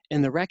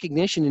 And the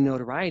recognition and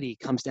notoriety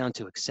comes down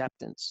to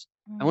acceptance.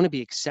 I want to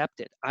be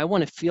accepted. I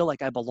want to feel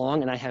like I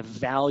belong and I have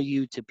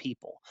value to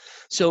people.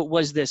 So it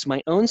was this,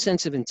 my own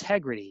sense of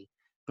integrity,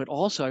 but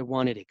also I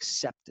wanted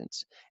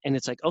acceptance. And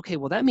it's like, okay,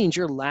 well, that means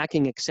you're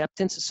lacking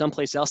acceptance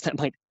someplace else that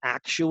might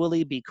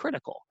actually be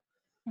critical.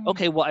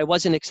 Okay, well, I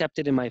wasn't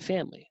accepted in my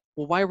family.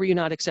 Well, why were you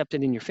not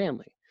accepted in your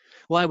family?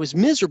 Well, I was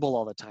miserable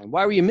all the time.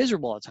 Why were you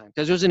miserable all the time?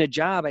 Because I was in a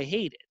job I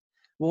hated.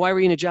 Well, why were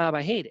you in a job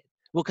I hated?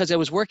 Well, because I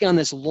was working on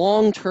this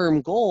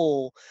long-term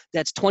goal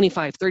that's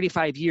 25,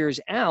 35 years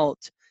out,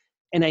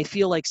 and I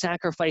feel like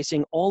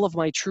sacrificing all of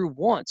my true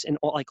wants and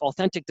like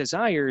authentic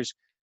desires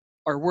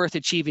are worth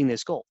achieving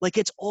this goal. Like,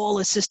 it's all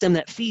a system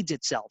that feeds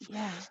itself.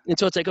 Yeah. And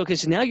so it's like, okay,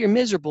 so now you're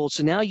miserable.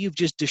 So now you've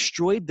just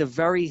destroyed the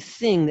very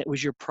thing that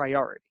was your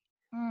priority.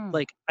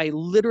 Like,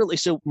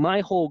 so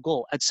my whole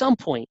goal, at some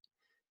point,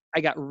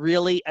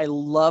 I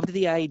loved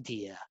the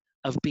idea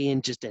of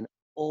being just an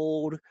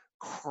old,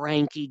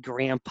 cranky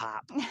grandpa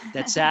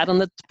that sat on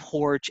the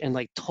porch and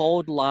like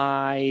told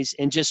lies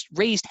and just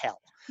raised hell.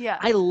 Yeah.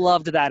 I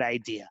loved that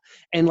idea.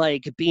 And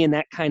like being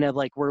that kind of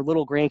like where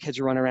little grandkids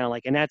are running around,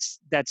 like, and that's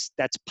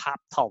Pop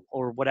Tull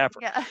or whatever.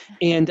 Yeah.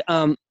 And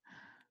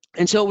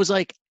so it was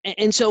like,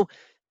 and so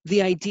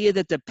the idea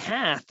that the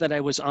path that I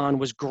was on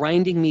was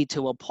grinding me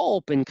to a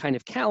pulp and kind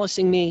of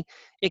callousing me,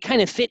 it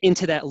kind of fit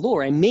into that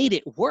lore. I made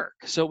it work.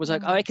 So it was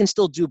like, oh, I can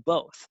still do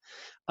both.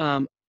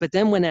 But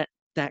then when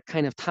that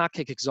kind of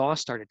toxic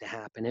exhaust started to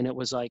happen, and it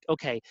was like,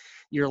 okay,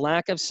 your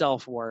lack of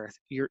self-worth,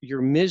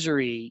 your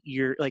misery,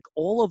 your like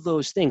all of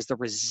those things, the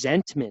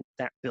resentment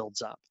that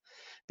builds up,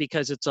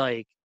 because it's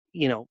like,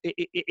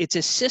 it's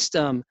a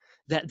system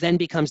that then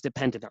becomes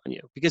dependent on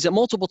you. Because at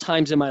multiple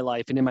times in my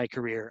life and in my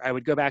career, I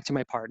would go back to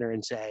my partner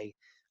and say,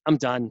 I'm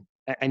done.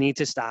 I need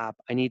to stop.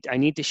 I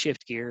need to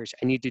shift gears.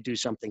 I need to do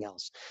something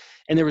else.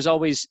 And there was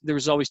always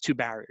two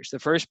barriers. The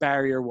first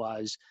barrier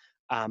was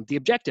the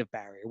objective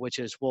barrier, which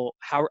is, well,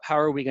 how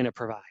are we going to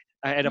provide?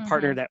 I had a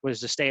partner that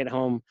was a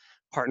stay-at-home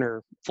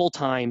partner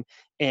full-time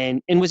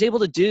and was able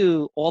to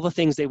do all the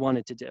things they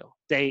wanted to do.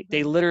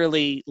 They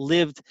literally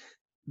lived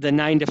the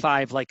 9 to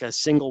 5 like a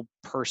single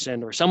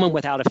person or someone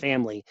without a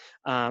family,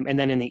 and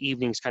then in the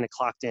evenings kind of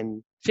clocked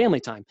in family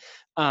time.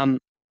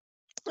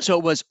 So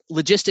it was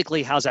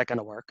logistically, how's that going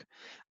to work?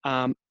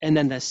 And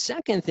then the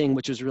second thing,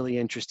 which was really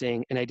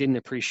interesting and I didn't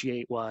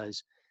appreciate,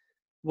 was,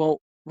 well,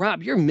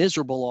 Rob, you're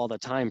miserable all the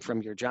time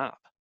from your job.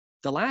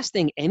 The last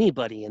thing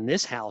anybody in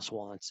this house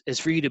wants is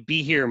for you to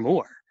be here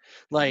more.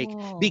 Like,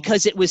 Oh,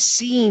 because it was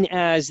seen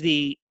as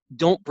the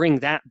don't bring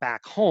that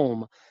back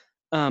home,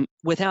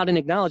 without an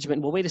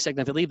acknowledgement. Well, wait a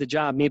second. If I leave the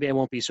job, maybe I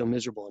won't be so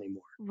miserable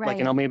anymore. Like,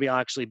 right. maybe I'll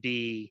actually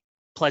be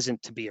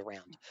pleasant to be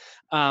around.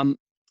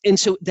 And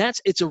so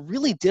it's a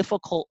really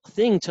difficult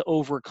thing to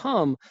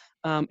overcome.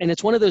 And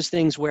it's one of those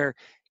things where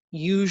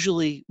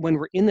usually when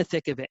we're in the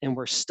thick of it and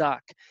we're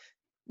stuck,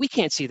 we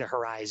can't see the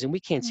horizon, we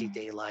can't see Mm,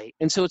 daylight.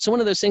 And so it's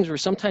one of those things where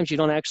sometimes you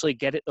don't actually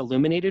get it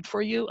illuminated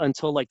for you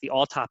until like the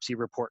autopsy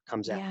report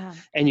comes out yeah.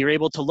 and you're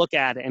able to look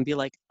at it and be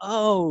like,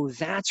 oh,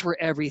 that's where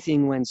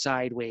everything went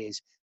sideways.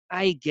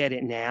 I get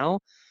it now.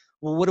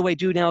 Well, what do I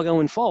do now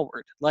going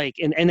forward? Like,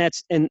 and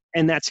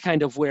that's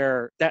kind of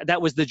where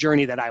that was the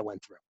journey that I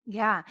went through.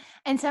 Yeah.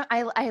 And so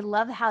I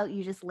love how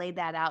you just laid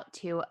that out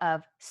too,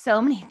 of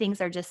so many things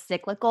are just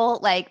cyclical.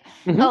 Like,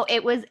 Hmm. oh,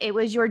 it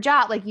was your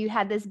job. Like you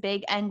had this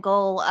big end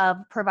goal of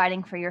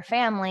providing for your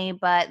family,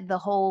 but the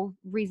whole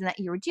reason that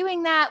you were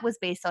doing that was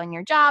based on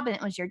your job, and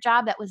it was your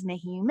job that was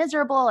making you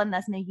miserable and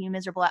thus making you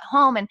miserable at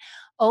home. And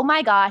oh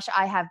my gosh,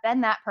 I have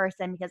been that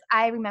person, because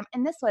I remember,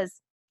 and this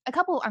was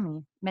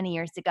many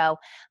years ago.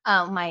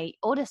 My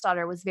oldest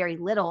daughter was very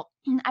little.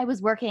 I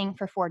was working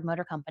for Ford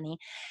Motor Company,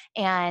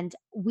 and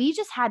we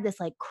just had this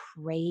like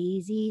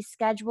crazy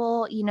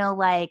schedule,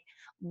 like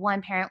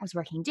one parent was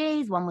working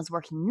days, one was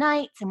working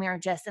nights, and we were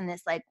just in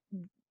this like,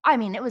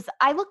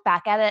 I look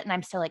back at it and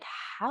I'm still like,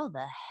 how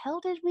the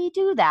hell did we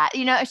do that?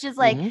 It's just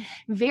like Hmm.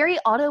 very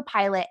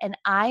autopilot. And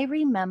I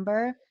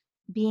remember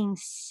being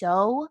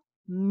so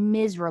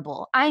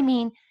miserable. I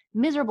mean,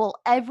 miserable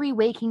every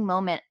waking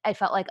moment, I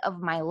felt like, of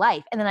my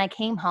life. And then I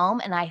came home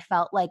and I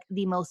felt like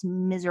the most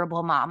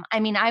miserable mom. I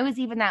mean, I was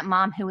even that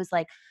mom who was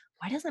like,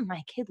 why doesn't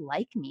my kid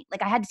like me?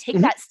 Like I had to take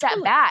Hmm. that step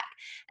Totally. back,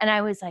 and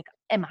I was like,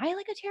 am I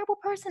like a terrible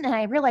person? And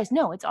I realized,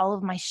 no, it's all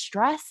of my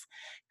stress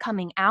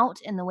coming out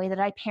in the way that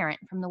I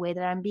parent, from the way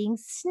that I'm being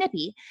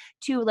snippy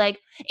to like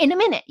in a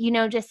minute,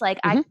 just like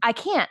Hmm. I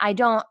can't, I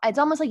don't, it's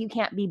almost like you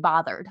can't be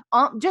bothered,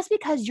 just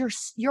because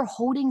you're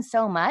holding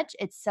so much,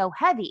 it's so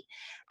heavy.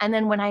 And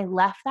then when I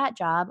left that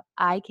job,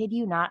 I kid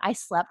you not, I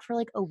slept for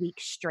like a week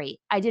straight.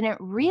 I didn't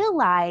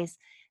realize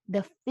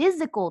the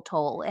physical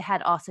toll it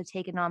had also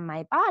taken on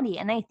my body.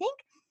 And I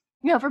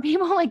think, for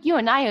people like you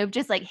and I who've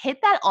just like hit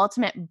that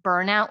ultimate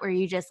burnout where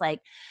you just like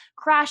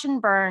crash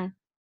and burn,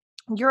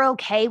 you're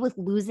okay with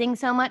losing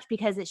so much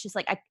because it's just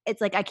like,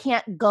 it's like I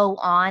can't go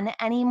on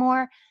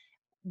anymore.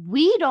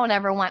 We don't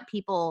ever want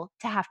people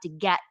to have to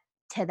get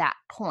to that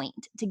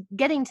point. To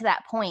getting to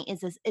that point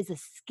is a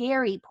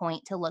scary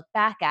point to look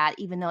back at,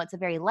 even though it's a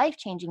very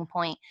life-changing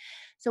point.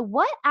 So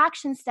what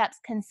action steps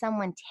can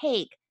someone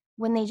take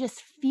when they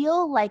just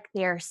feel like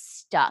they're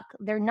stuck?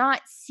 They're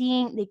not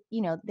seeing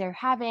they're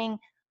having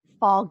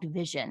fogged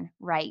vision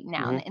right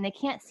now, Hmm. and they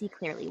can't see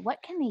clearly. What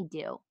can they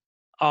do?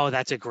 Oh,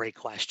 that's a great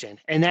question.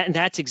 And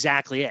that's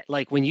exactly it.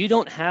 Like when you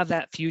don't have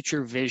that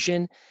future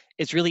vision,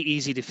 it's really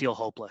easy to feel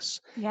hopeless.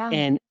 Yeah.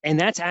 And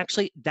that's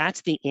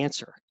the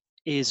answer,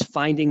 is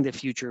finding the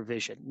future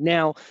vision.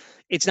 Now,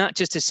 it's not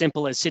just as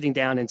simple as sitting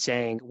down and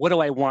saying, what do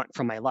I want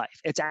from my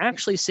life? It's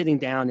actually sitting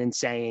down and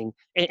saying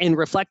and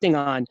reflecting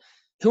on,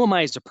 who am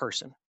I as a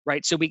person?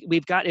 Right. So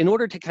we've got, in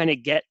order to kind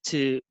of get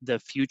to the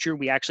future,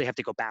 we actually have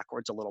to go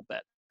backwards a little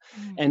bit.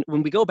 Mm, And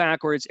when we go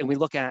backwards and we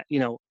look at,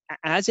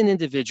 as an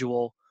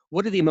individual,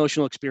 what are the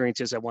emotional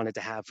experiences I wanted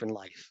to have in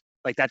life?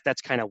 Like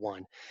that's kind of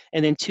one.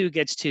 And then two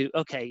gets to,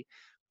 okay,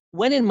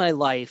 when in my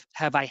life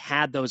have I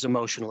had those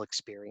emotional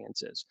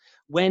experiences?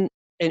 When,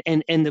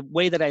 and the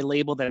way that I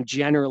label them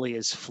generally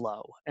is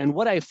flow. And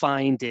what I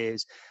find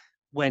is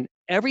when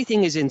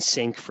everything is in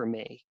sync for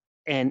me,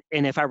 and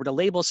if I were to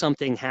label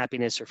something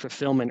happiness or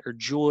fulfillment or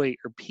joy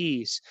or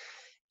peace,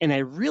 and I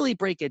really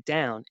break it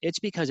down, it's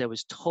because I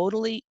was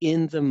totally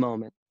in the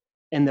moment.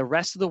 And the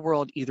rest of the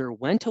world either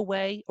went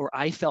away or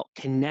I felt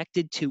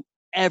connected to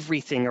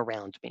everything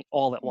around me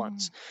all at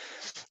once.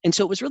 mm, And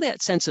so it was really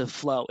that sense of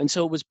flow. And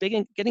so it was big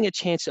in getting a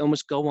chance to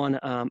almost go on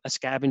a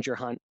scavenger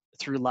hunt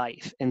through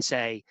life and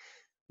say,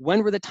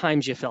 when were the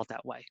times you felt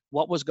that way?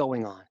 What was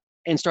going on?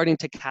 And starting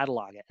to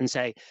catalog it and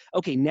say,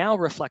 okay, now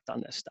reflect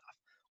on this stuff.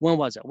 When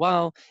was it?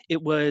 Well,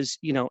 it was,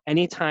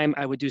 anytime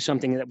I would do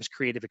something that was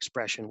creative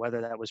expression,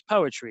 whether that was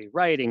poetry,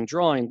 writing,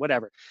 drawing,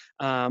 whatever.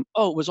 It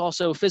was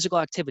also physical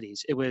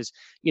activities. It was,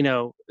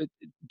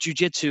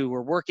 jujitsu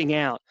or working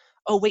out.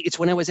 Oh, wait, it's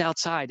when I was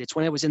outside. It's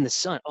when I was in the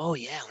sun. Oh,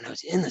 yeah, when I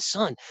was in the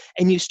sun.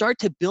 And you start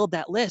to build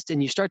that list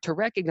and you start to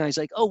recognize,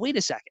 like, oh, wait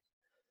a second.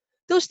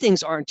 Those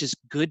things aren't just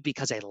good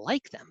because I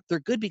like them. They're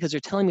good because they're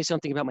telling me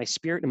something about my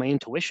spirit and my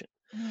intuition.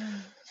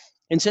 mm,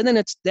 And so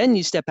then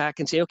you step back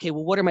and say, okay,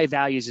 well, what are my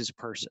values as a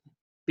person?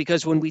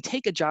 Because when we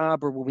take a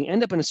job or when we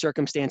end up in a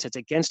circumstance that's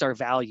against our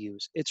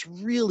values, it's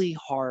really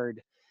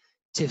hard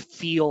to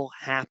feel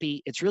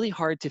happy. It's really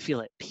hard to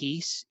feel at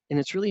peace. And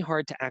it's really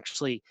hard to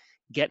actually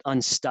get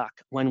unstuck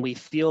when we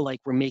feel like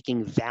we're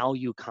making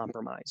value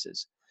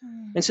compromises.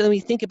 Mm. And so then we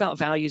think about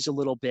values a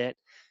little bit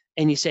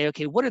and you say,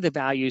 okay, what are the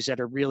values that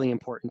are really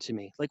important to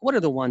me? Like, what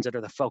are the ones that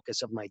are the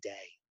focus of my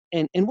day?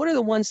 And what are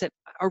the ones that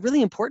are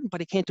really important, but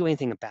I can't do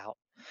anything about?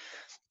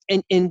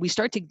 And we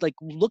start to like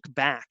look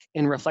back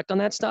and reflect on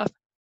that stuff,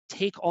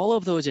 take all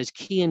of those as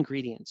key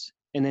ingredients,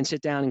 and then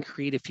sit down and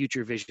create a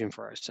future vision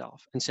for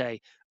ourselves and say,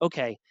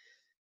 okay,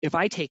 if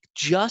I take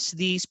just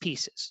these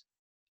pieces,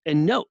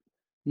 and note,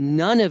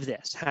 none of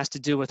this has to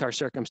do with our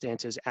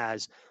circumstances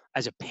as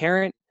a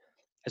parent,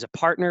 as a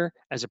partner,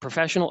 as a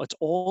professional. It's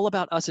all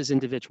about us as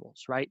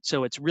individuals, right?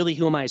 So it's really,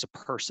 who am I as a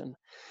person?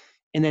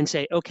 And then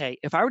say, okay,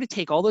 if I were to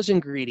take all those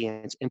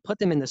ingredients and put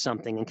them into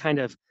something and kind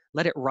of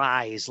let it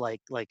rise like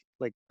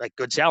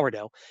good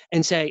sourdough,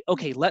 and say,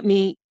 okay, let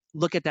me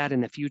look at that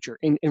in the future,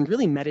 and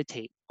really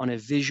meditate on a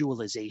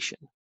visualization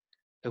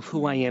of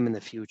who I am in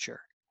the future.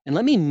 And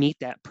let me meet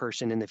that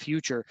person in the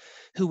future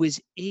who is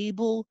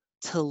able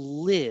to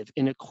live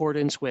in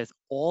accordance with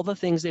all the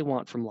things they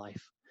want from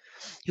life,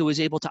 who is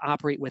able to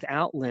operate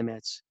without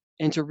limits,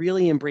 and to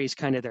really embrace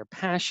kind of their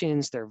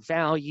passions, their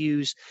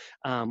values,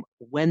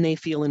 when they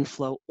feel in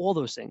flow, all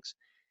those things.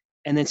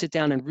 And then sit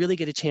down and really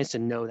get a chance to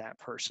know that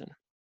person.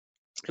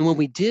 And when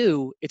we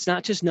do, it's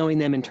not just knowing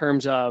them in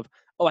terms of,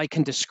 oh, I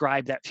can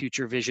describe that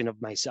future vision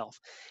of myself.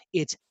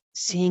 It's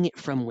seeing it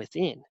from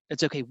within.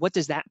 It's okay, what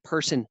does that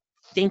person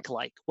think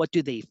like? What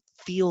do they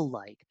feel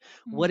like?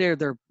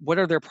 Mm. What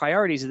are their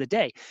priorities of the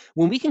day?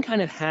 When we can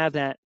kind of have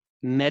that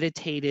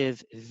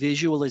meditative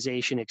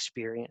visualization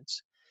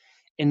experience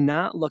and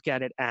not look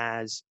at it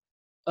as,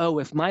 oh,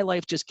 if my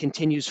life just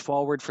continues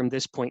forward from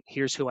this point,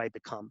 here's who I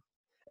become.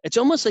 It's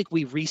almost like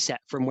we reset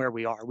from where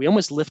we are. We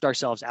almost lift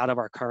ourselves out of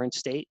our current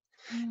state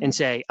and Mm.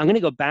 say, I'm going to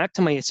go back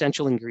to my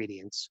essential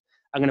ingredients.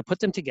 I'm going to put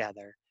them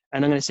together,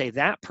 and I'm going to say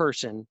that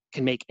person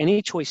can make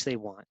any choice they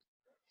want.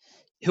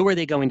 Who are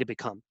they going to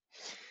become?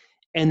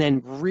 And then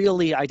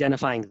really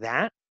identifying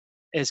that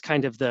as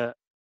kind of the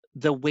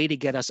way to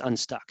get us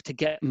unstuck, to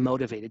get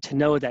motivated, to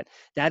know that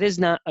that is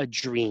not a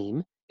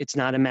dream. It's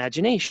not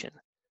imagination.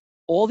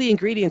 All the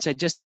ingredients I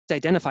just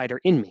identified are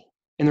in me,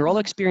 and they're all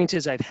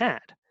experiences I've had.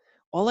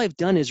 All I've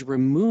done is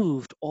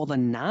removed all the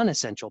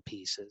non-essential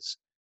pieces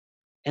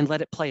and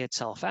let it play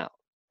itself out.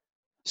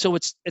 So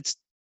it's it's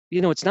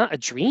not a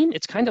dream.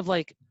 It's kind of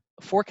like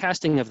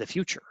forecasting of the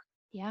future.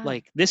 Yeah.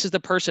 Like, this is the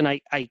person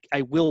I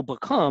will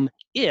become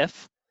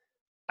if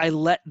I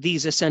let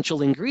these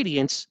essential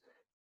ingredients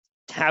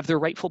have their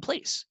rightful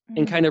place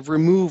and Mm. kind of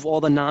remove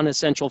all the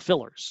non-essential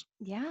fillers.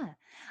 Yeah.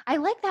 I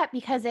like that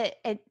because it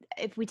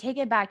if we take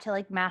it back to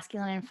like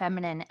masculine and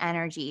feminine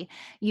energy,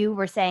 you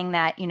were saying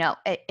that,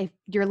 if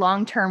your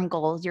long-term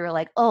goals, you're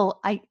like, oh,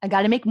 I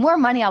got to make more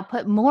money. I'll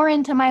put more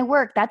into my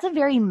work. That's a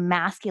very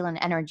masculine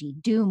energy.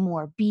 Do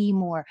more, be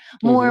more,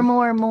 more, Hmm.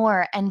 more,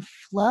 more. And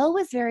flow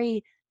is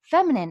very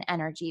feminine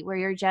energy where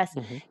you're just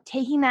Hmm.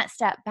 taking that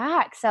step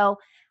back. So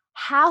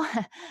how,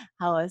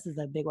 this is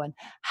a big one.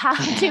 How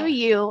do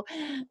you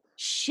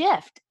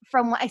shift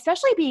from,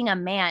 especially being a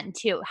man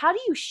too, how do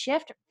you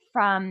shift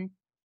from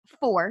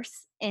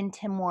force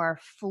into more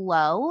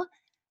flow,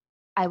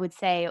 I would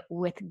say,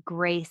 with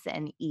grace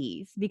and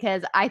ease?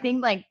 Because I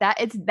think like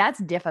that's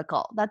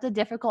difficult. That's a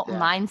difficult Yeah.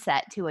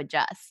 mindset to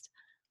adjust.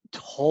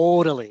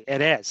 Totally,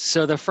 it is.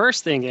 So the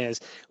first thing is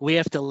we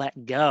have to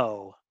let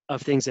go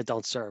of things that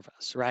don't serve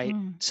us, right?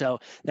 Mm. So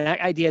that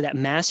idea, that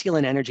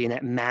masculine energy and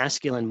that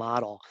masculine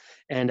model,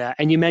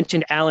 and you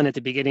mentioned Alan at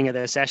the beginning of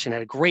the session. I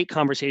had a great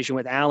conversation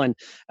with Alan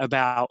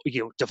about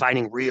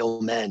defining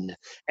real men,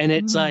 and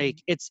it's Mm.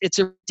 like it's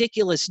a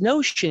ridiculous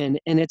notion,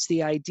 and it's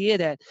the idea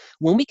that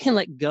when we can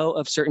let go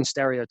of certain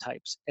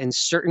stereotypes and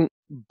certain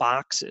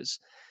boxes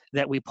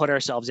that we put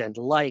ourselves in,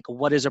 like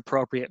what is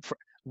appropriate for,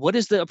 what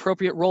is the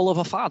appropriate role of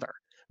a father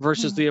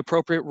versus Mm. the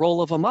appropriate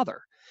role of a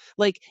mother?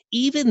 Like,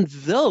 even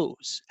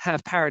those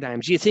have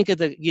paradigms. You think of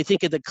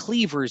the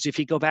Cleavers, if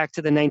you go back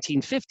to the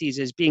 1950s,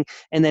 as being,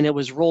 and then it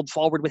was rolled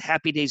forward with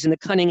Happy Days and the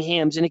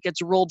Cunninghams, and it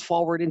gets rolled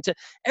forward into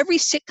every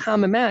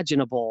sitcom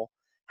imaginable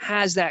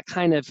has that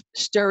kind of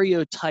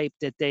stereotype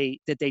that they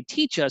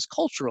teach us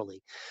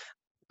culturally.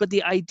 But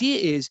the idea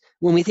is,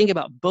 when we think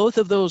about both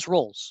of those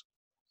roles,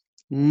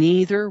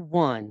 neither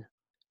one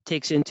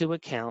takes into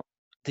account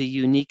the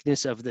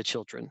uniqueness of the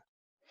children,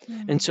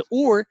 and Mm. so,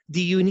 or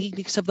the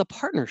uniqueness of the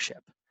partnership.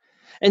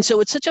 And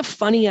so it's such a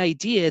funny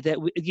idea that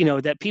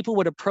that people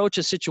would approach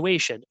a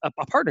situation, a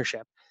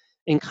partnership,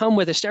 and come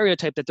with a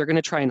stereotype that they're going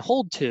to try and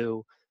hold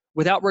to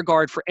without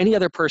regard for any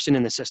other person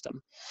in the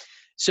system.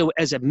 So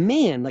as a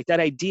man, like, that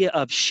idea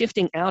of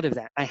shifting out of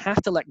that, I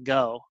have to let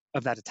go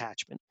of that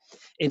attachment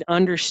and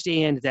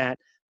understand that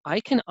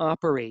I can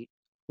operate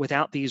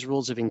without these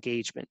rules of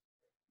engagement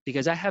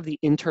because I have the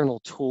internal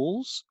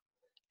tools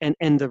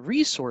and the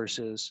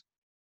resources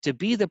to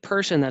be the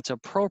person that's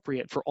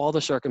appropriate for all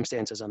the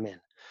circumstances I'm in.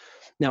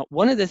 Now,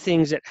 one of the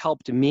things that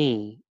helped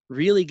me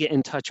really get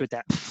in touch with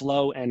that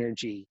flow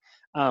energy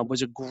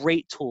was a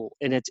great tool,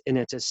 and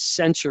it's a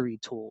sensory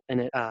tool,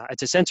 and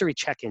it's a sensory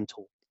check-in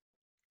tool.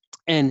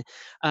 And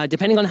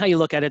depending on how you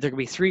look at it, there could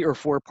be 3 or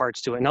 4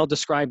 parts to it, and I'll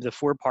describe the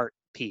 4-part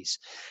piece.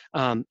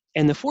 And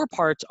the 4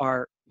 parts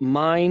are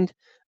mind,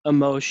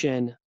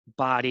 emotion,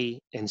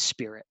 body, and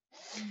spirit.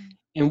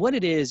 And what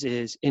it is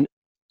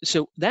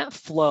so that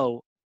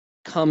flow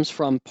comes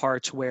from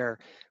parts where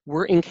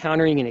we're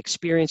encountering an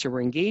experience, or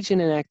we're engaged in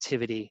an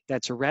activity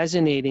that's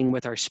resonating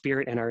with our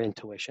spirit and our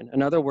intuition.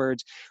 In other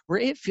words, where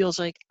it feels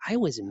like I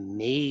was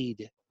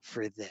made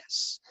for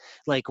this,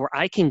 like where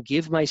I can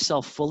give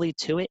myself fully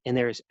to it and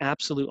there's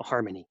absolute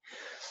harmony.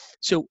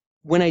 So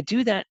when I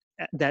do that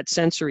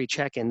sensory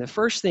check-in, the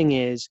first thing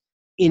is,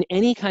 in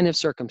any kind of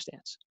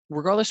circumstance,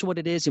 regardless of what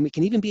it is, and we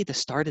can even be at the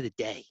start of the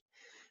day,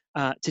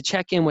 to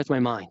check in with my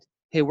mind.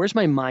 Hey, where's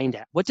my mind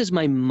at? What does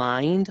my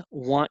mind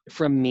want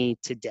from me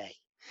today?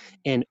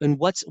 And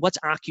what's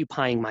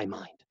occupying my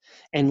mind?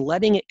 And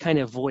letting it kind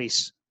of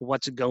voice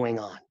what's going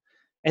on.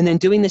 And then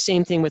doing the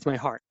same thing with my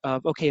heart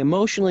of, okay,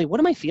 emotionally, what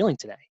am I feeling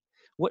today?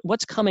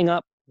 What's coming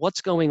up?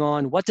 What's going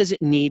on? What does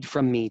it need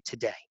from me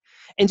today?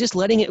 And just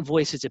letting it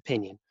voice its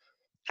opinion.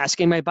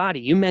 Asking my body.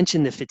 You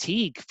mentioned the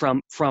fatigue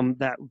from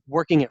that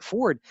working at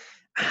Ford.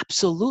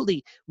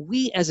 Absolutely.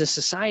 We as a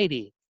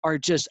society are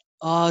just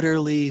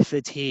utterly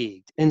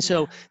fatigued. And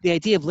so the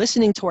idea of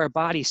listening to our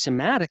body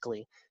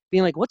somatically,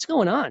 being like, what's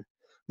going on?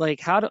 Like,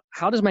 how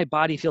does my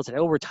body feel today?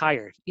 Oh, we're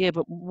tired. Yeah,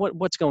 but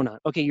what's going on?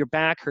 Okay, your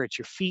back hurts,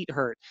 your feet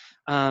hurt.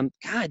 God,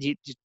 your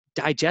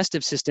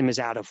digestive system is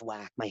out of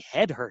whack. My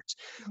head hurts.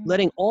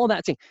 Letting all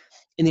that thing.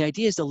 And the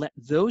idea is to let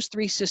those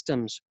 3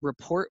 systems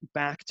report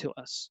back to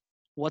us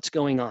what's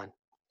going on.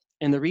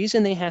 And the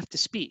reason they have to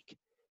speak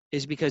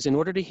is because in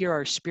order to hear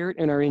our spirit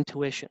and our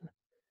intuition,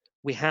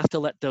 we have to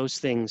let those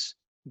things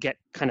get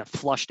kind of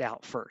flushed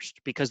out first,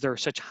 because they're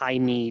such high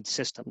need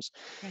systems.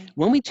 Right.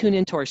 When we tune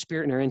into our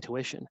spirit and our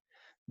intuition,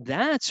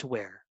 that's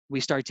where we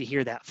start to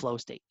hear that flow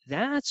state.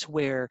 That's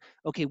where,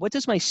 okay, what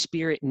does my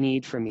spirit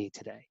need from me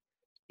today?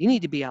 You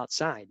need to be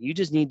outside. You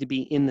just need to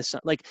be in the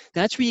sun. Like,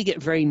 that's where you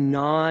get very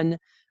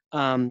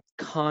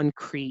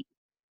concrete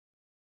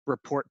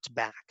reports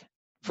back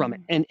from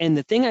it. And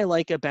the thing I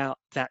like about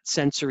that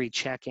sensory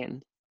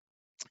check-in,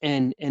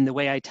 and the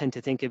way I tend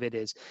to think of it,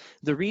 is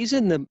the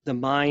reason the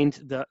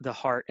mind, the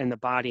heart, and the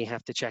body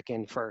have to check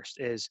in first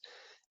is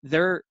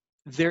they're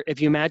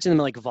if you imagine them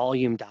like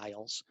volume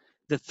dials,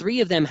 the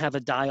 3 of them have a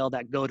dial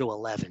that go to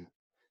 11,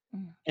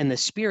 and the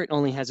spirit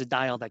only has a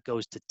dial that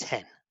goes to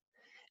 10.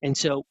 And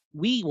so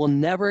we will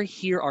never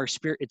hear our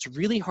spirit. It's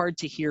really hard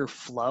to hear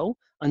flow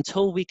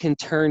until we can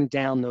turn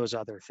down those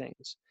other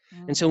things.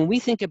 And so when we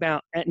think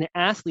about, and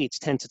athletes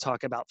tend to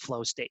talk about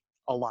flow state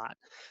a lot,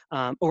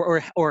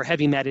 or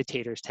heavy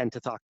meditators tend to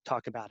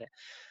talk about it.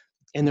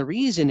 And the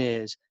reason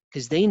is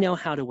because they know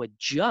how to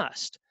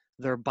adjust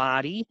their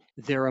body,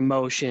 their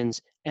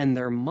emotions, and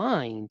their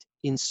mind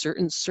in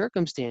certain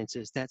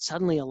circumstances that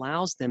suddenly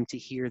allows them to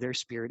hear their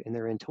spirit and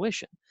their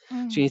intuition.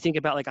 So you think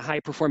about like a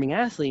high-performing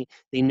athlete,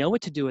 they know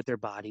what to do with their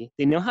body,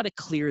 they know how to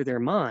clear their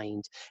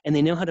mind, and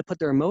they know how to put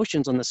their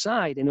emotions on the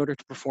side in order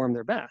to perform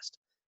their best.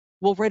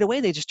 Well, right away,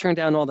 they just turn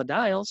down all the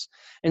dials,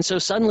 and so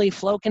suddenly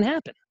flow can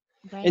happen.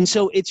 Right. And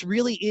so it's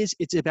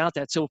about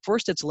that. So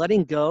first, it's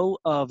letting go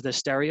of the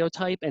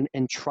stereotype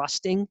and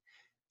trusting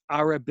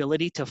our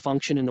ability to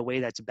function in the way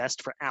that's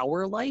best for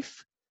our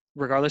life,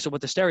 regardless of what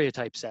the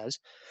stereotype says,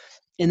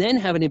 and then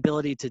have an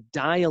ability to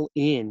dial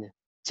in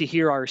to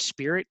hear our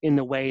spirit in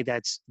the way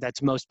that's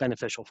most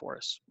beneficial for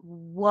us.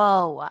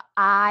 Whoa,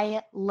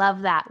 I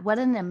love that. What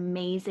an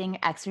amazing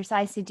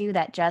exercise to do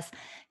that just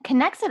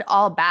connects it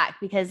all back,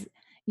 because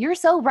you're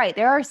so right.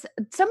 There are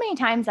so many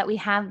times that we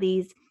have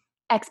these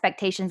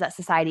expectations that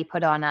society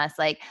put on us.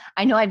 Like,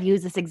 I know I've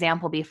used this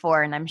example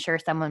before, and I'm sure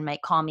someone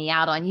might call me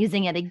out on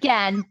using it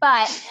again,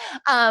 but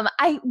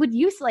I would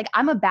use, like,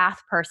 I'm a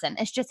bath person.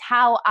 It's just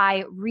how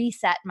I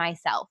reset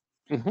myself.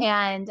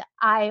 And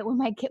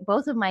when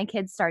both of my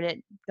kids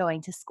started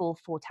going to school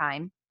full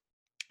time,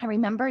 I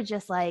remember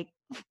just like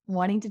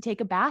wanting to take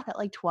a bath at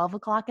like 12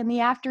 o'clock in the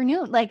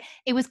afternoon. Like,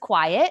 it was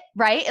quiet,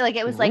 right? Like,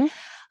 it was like,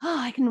 oh,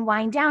 I can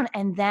wind down.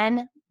 And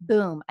then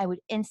boom, I would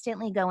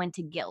instantly go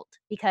into guilt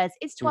because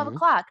it's 12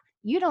 o'clock.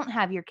 You don't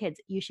have your kids.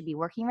 You should be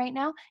working right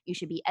now. You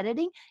should be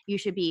editing. You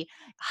should be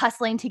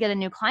hustling to get a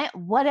new client,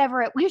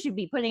 you should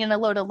be putting in a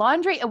load of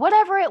laundry,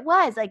 whatever it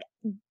was. Like,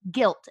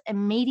 guilt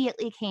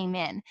immediately came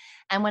in.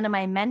 And one of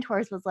my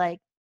mentors was like,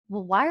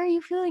 well, why are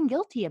you feeling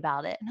guilty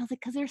about it? And I was like,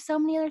 because there's so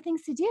many other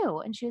things to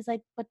do. And she was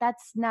like, but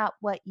that's not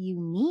what you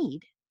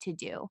need to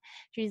do.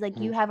 She's like,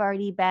 you've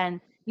already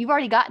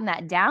gotten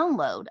that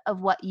download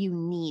of what you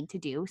need to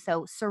do.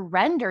 So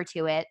surrender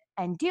to it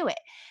and do it.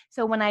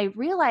 So when I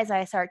realize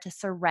I start to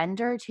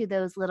surrender to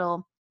those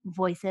little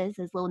voices,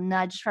 this little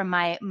nudge from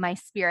my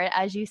spirit,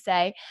 as you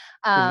say,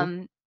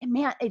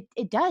 man,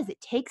 it does.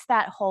 It takes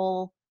that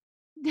whole,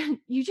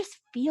 you just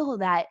feel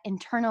that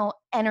internal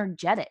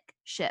energetic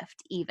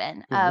shift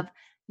even of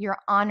you're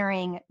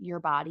honoring your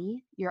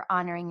body, you're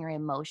honoring your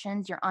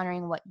emotions, you're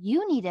honoring what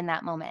you need in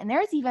that moment. And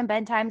there's even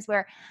been times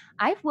where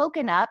I've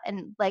woken up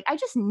and like I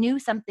just knew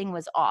something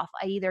was off.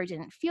 I either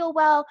didn't feel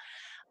well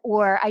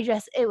or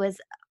it was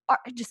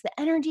just the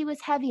energy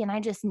was heavy and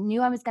I just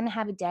knew I was going to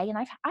have a day. And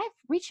I've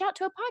reached out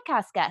to a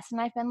podcast guest and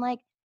I've been like,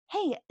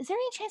 hey, is there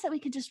any chance that we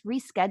could just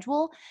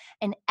reschedule?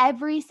 And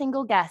every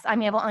single guest, I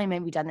mean, I've only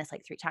maybe done this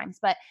like 3 times,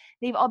 but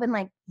they've all been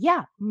like,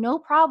 yeah, no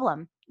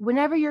problem.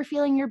 Whenever you're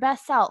feeling your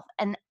best self.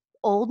 And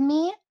old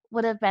me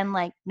would have been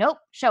like, nope,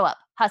 show up,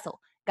 hustle,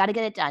 got to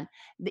get it done.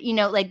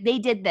 Like they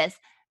did this.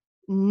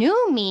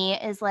 New me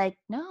is like,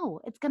 no,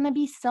 it's going to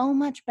be so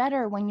much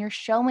better when you're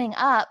showing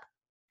up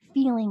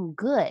feeling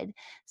good.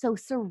 So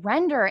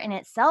surrender in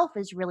itself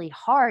is really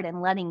hard,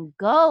 and letting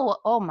go,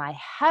 oh my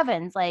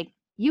heavens, like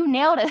you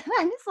nailed it.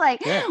 I'm just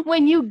like,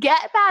 when you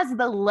get past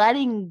the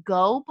letting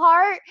go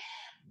part,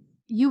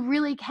 you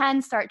really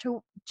can start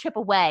to chip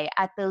away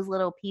at those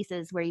little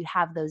pieces where you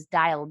have those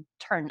dialed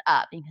turned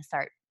up and you can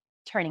start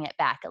turning it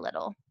back a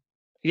little.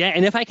 Yeah,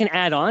 and if I can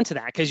add on to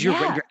that, because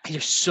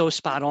you're so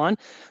spot on,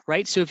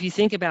 right? So if you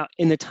think about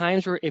in the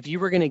times where if you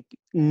were going to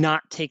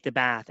not take the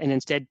bath and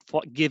instead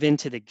give in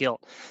to the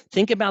guilt,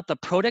 think about the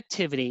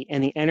productivity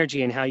and the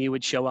energy and how you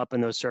would show up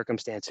in those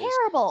circumstances.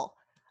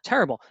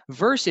 Terrible.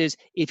 Versus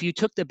if you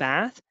took the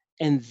bath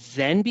and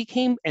then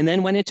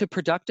went into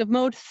productive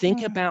mode,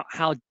 think about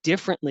how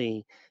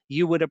differently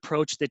you would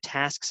approach the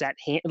tasks at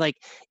hand. Like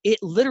it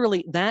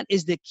literally, that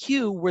is the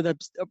cue where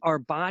our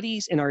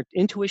bodies and our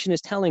intuition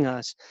is telling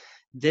us,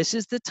 this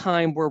is the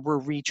time where we're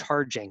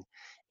recharging.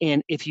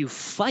 And if you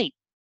fight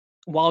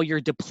while you're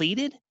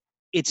depleted,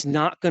 it's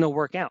not going to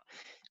work out.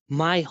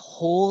 My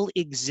whole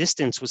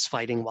existence was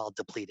fighting while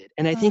depleted.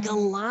 And I think a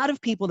lot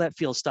of people that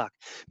feel stuck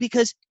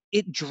because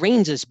it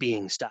drains us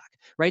being stuck,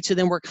 right? So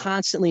then we're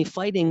constantly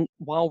fighting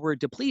while we're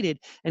depleted.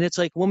 And it's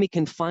like when we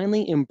can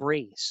finally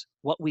embrace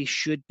what we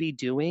should be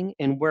doing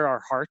and where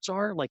our hearts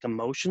are, like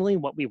emotionally,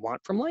 what we want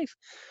from life,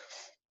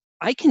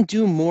 I can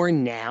do more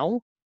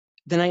now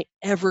than I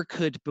ever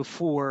could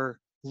before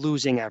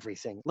losing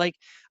everything. Like,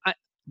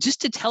 just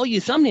to tell you,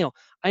 thumbnail,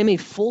 I'm a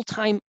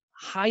full-time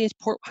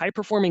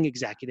high-performing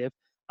executive.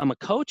 I'm a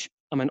coach.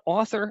 I'm an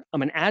author.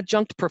 I'm an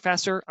adjunct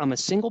professor. I'm a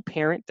single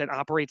parent that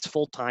operates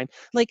full-time.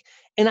 Like,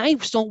 and I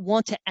don't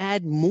want to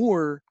add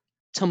more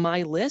to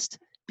my list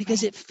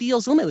because it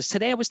feels limitless.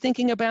 Today I was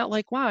thinking about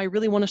like, wow, I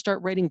really want to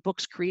start writing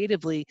books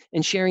creatively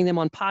and sharing them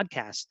on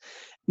podcasts.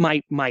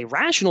 My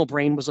rational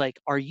brain was like,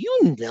 are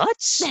you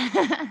nuts?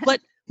 But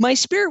my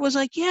spirit was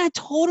like, yeah,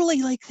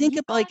 totally. Like, think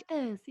about like,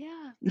 this.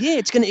 Yeah,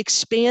 it's going to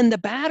expand the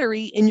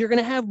battery and you're going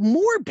to have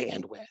more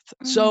bandwidth.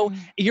 So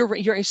you're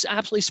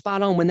absolutely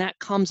spot on when that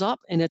comes up.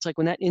 And it's like,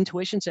 when that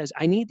intuition says,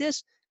 I need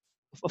this,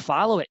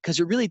 follow it. Cause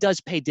it really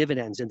does pay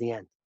dividends in the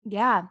end.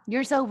 Yeah,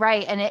 you're so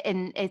right.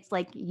 And it's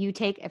like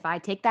if I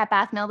take that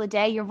bath middle of the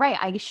day, you're right.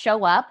 I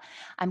show up,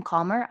 I'm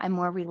calmer, I'm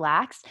more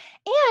relaxed.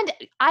 And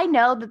I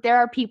know that there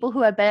are people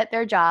who have been at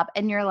their job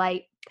and you're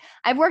like,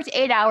 I've worked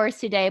 8 hours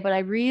today, but I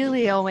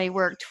really only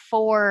worked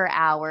 4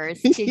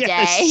 hours today.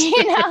 Yes.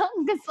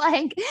 It's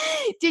like,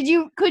 did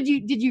you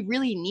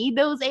really need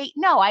those 8?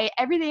 No,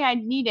 everything I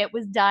needed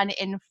was done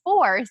in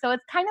 4. So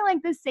it's kind of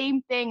like the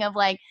same thing of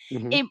like,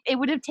 it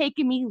would have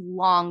taken me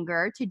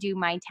longer to do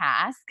my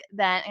task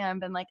than, and I've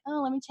been like,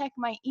 oh, let me check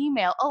my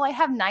email. Oh, I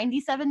have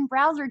 97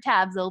 browser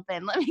tabs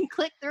open. Let me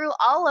click through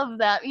all of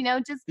them,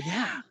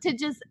 to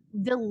just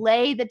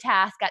delay the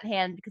task at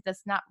hand because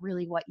that's not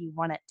really what you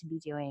want it to be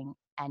doing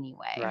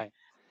anyway. Right.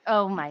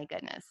 Oh my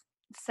goodness.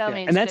 So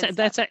many. And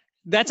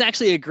that's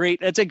actually a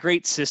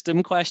great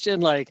system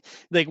question. Like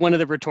one of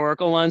the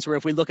rhetorical ones where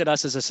if we look at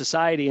us as a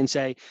society and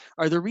say,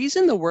 are the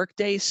reason the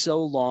workday is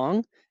so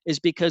long is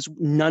because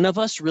none of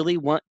us really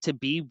want to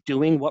be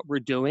doing what we're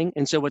doing.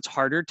 And so it's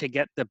harder to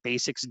get the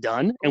basics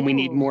done and we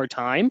need more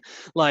time.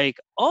 Like,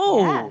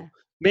 I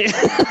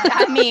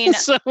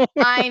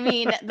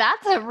mean,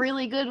 that's a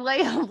really good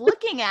way of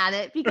looking at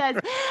it because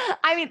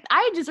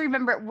I just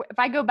remember if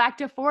I go back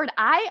to Ford,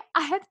 I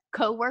had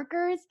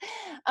coworkers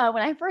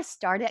when I first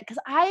started because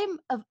I'm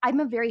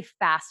a very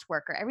fast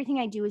worker. Everything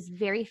I do is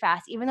very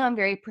fast, even though I'm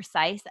very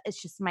precise.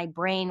 It's just my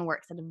brain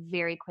works at a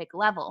very quick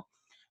level.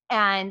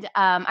 And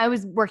I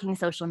was working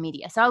social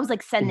media. So I was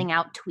like sending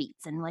out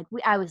tweets and like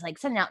I was like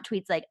sending out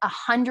tweets like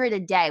 100 a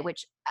day,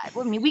 which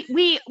I mean,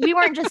 we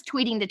weren't just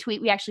tweeting to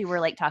tweet. We actually were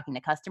like talking to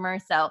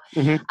customers. So,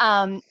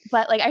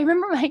 but like I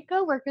remember my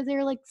coworkers, they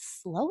were like,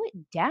 slow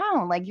it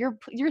down. Like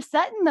you're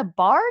setting the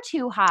bar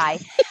too high.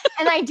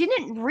 And I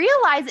didn't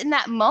realize in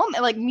that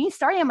moment, like me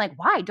starting, I'm like,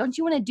 why? Don't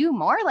you want to do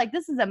more? Like,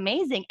 this is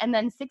amazing. And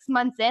then 6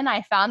 months in,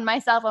 I found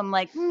myself, I'm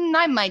like,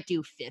 I might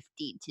do 50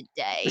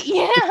 today.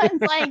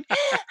 It's like,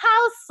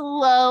 how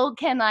slow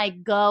can I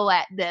go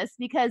at this?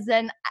 Because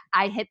then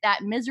I hit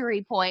that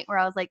misery point where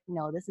I was like,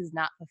 no, this is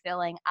not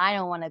fulfilling. I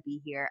don't want to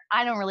be here.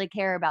 I don't really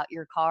care about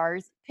your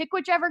cars. Pick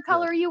whichever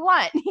color you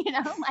want,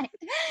 like,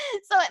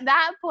 so at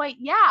that point,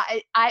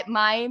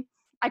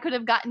 I could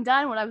have gotten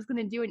done what I was going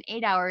to do in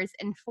 8 hours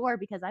in 4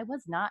 because I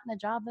was not in a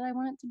job that I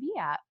wanted to be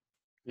at.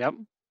 Yep.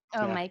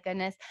 Oh Yeah. my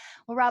goodness.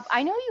 Well, Rob,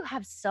 I know you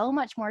have so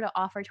much more to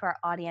offer to our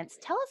audience.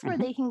 Tell us where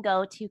Mhm. they can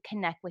go to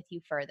connect with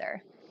you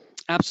further.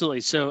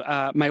 Absolutely. So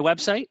my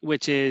website,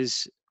 which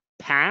is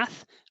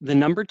path, the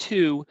number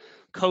two,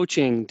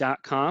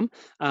 coaching.com.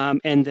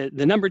 And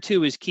the number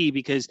two is key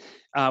because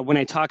when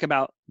I talk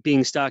about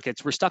being stuck,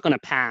 we're stuck on a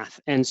path.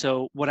 And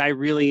so what I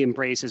really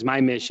embrace as my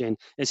mission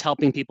is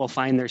helping people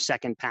find their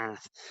second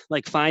path,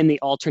 like find the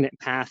alternate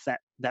path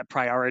that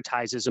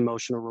prioritizes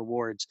emotional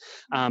rewards.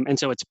 And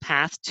so it's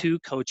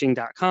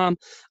path2coaching.com.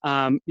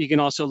 You can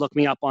also look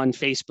me up on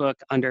Facebook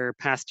under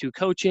Path2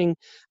 Coaching,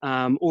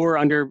 or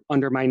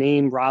under my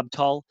name, Rob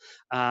Tull,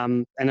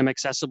 and I'm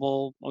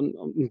accessible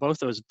on both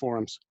those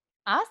forums.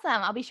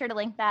 Awesome. I'll be sure to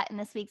link that in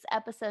this week's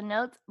episode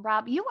notes.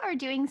 Rob, you are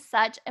doing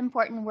such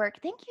important work.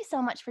 Thank you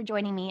so much for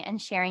joining me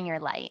and sharing your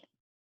light.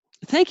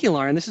 Thank you,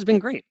 Lauren. This has been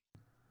great.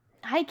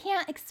 I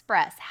can't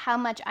express how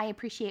much I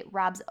appreciate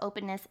Rob's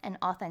openness and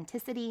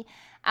authenticity.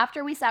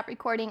 After we stopped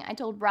recording, I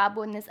told Rob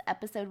when this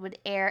episode would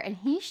air, and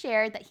he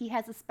shared that he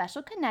has a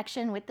special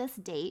connection with this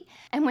date.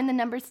 And when the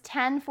numbers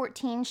 10,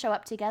 14 show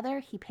up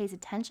together, he pays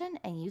attention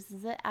and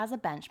uses it as a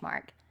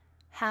benchmark.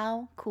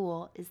 How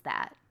cool is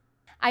that?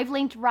 I've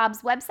linked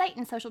Rob's website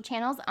and social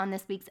channels on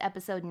this week's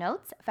episode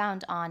notes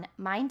found on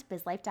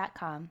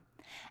mindbizlife.com.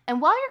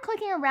 And while you're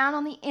clicking around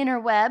on the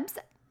interwebs,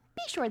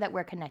 be sure that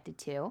we're connected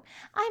too.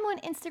 I'm on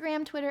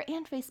Instagram, Twitter,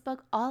 and Facebook,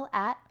 all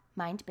at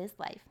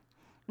MindBizLife.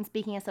 And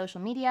speaking of social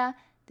media,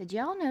 did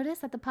y'all notice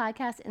that the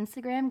podcast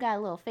Instagram got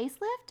a little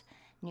facelift?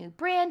 New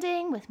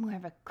branding with more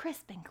of a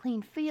crisp and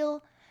clean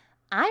feel.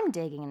 I'm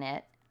digging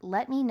it.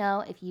 Let me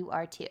know if you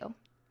are too.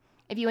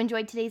 If you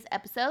enjoyed today's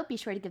episode, be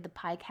sure to give the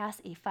podcast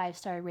a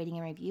 5-star rating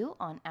and review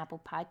on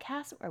Apple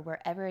Podcasts or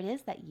wherever it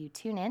is that you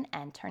tune in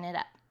and turn it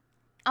up.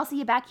 I'll see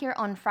you back here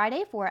on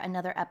Friday for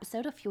another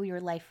episode of Fuel Your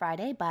Life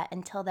Friday, but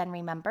until then,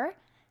 remember,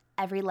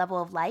 every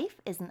level of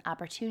life is an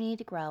opportunity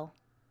to grow.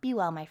 Be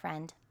well, my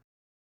friend.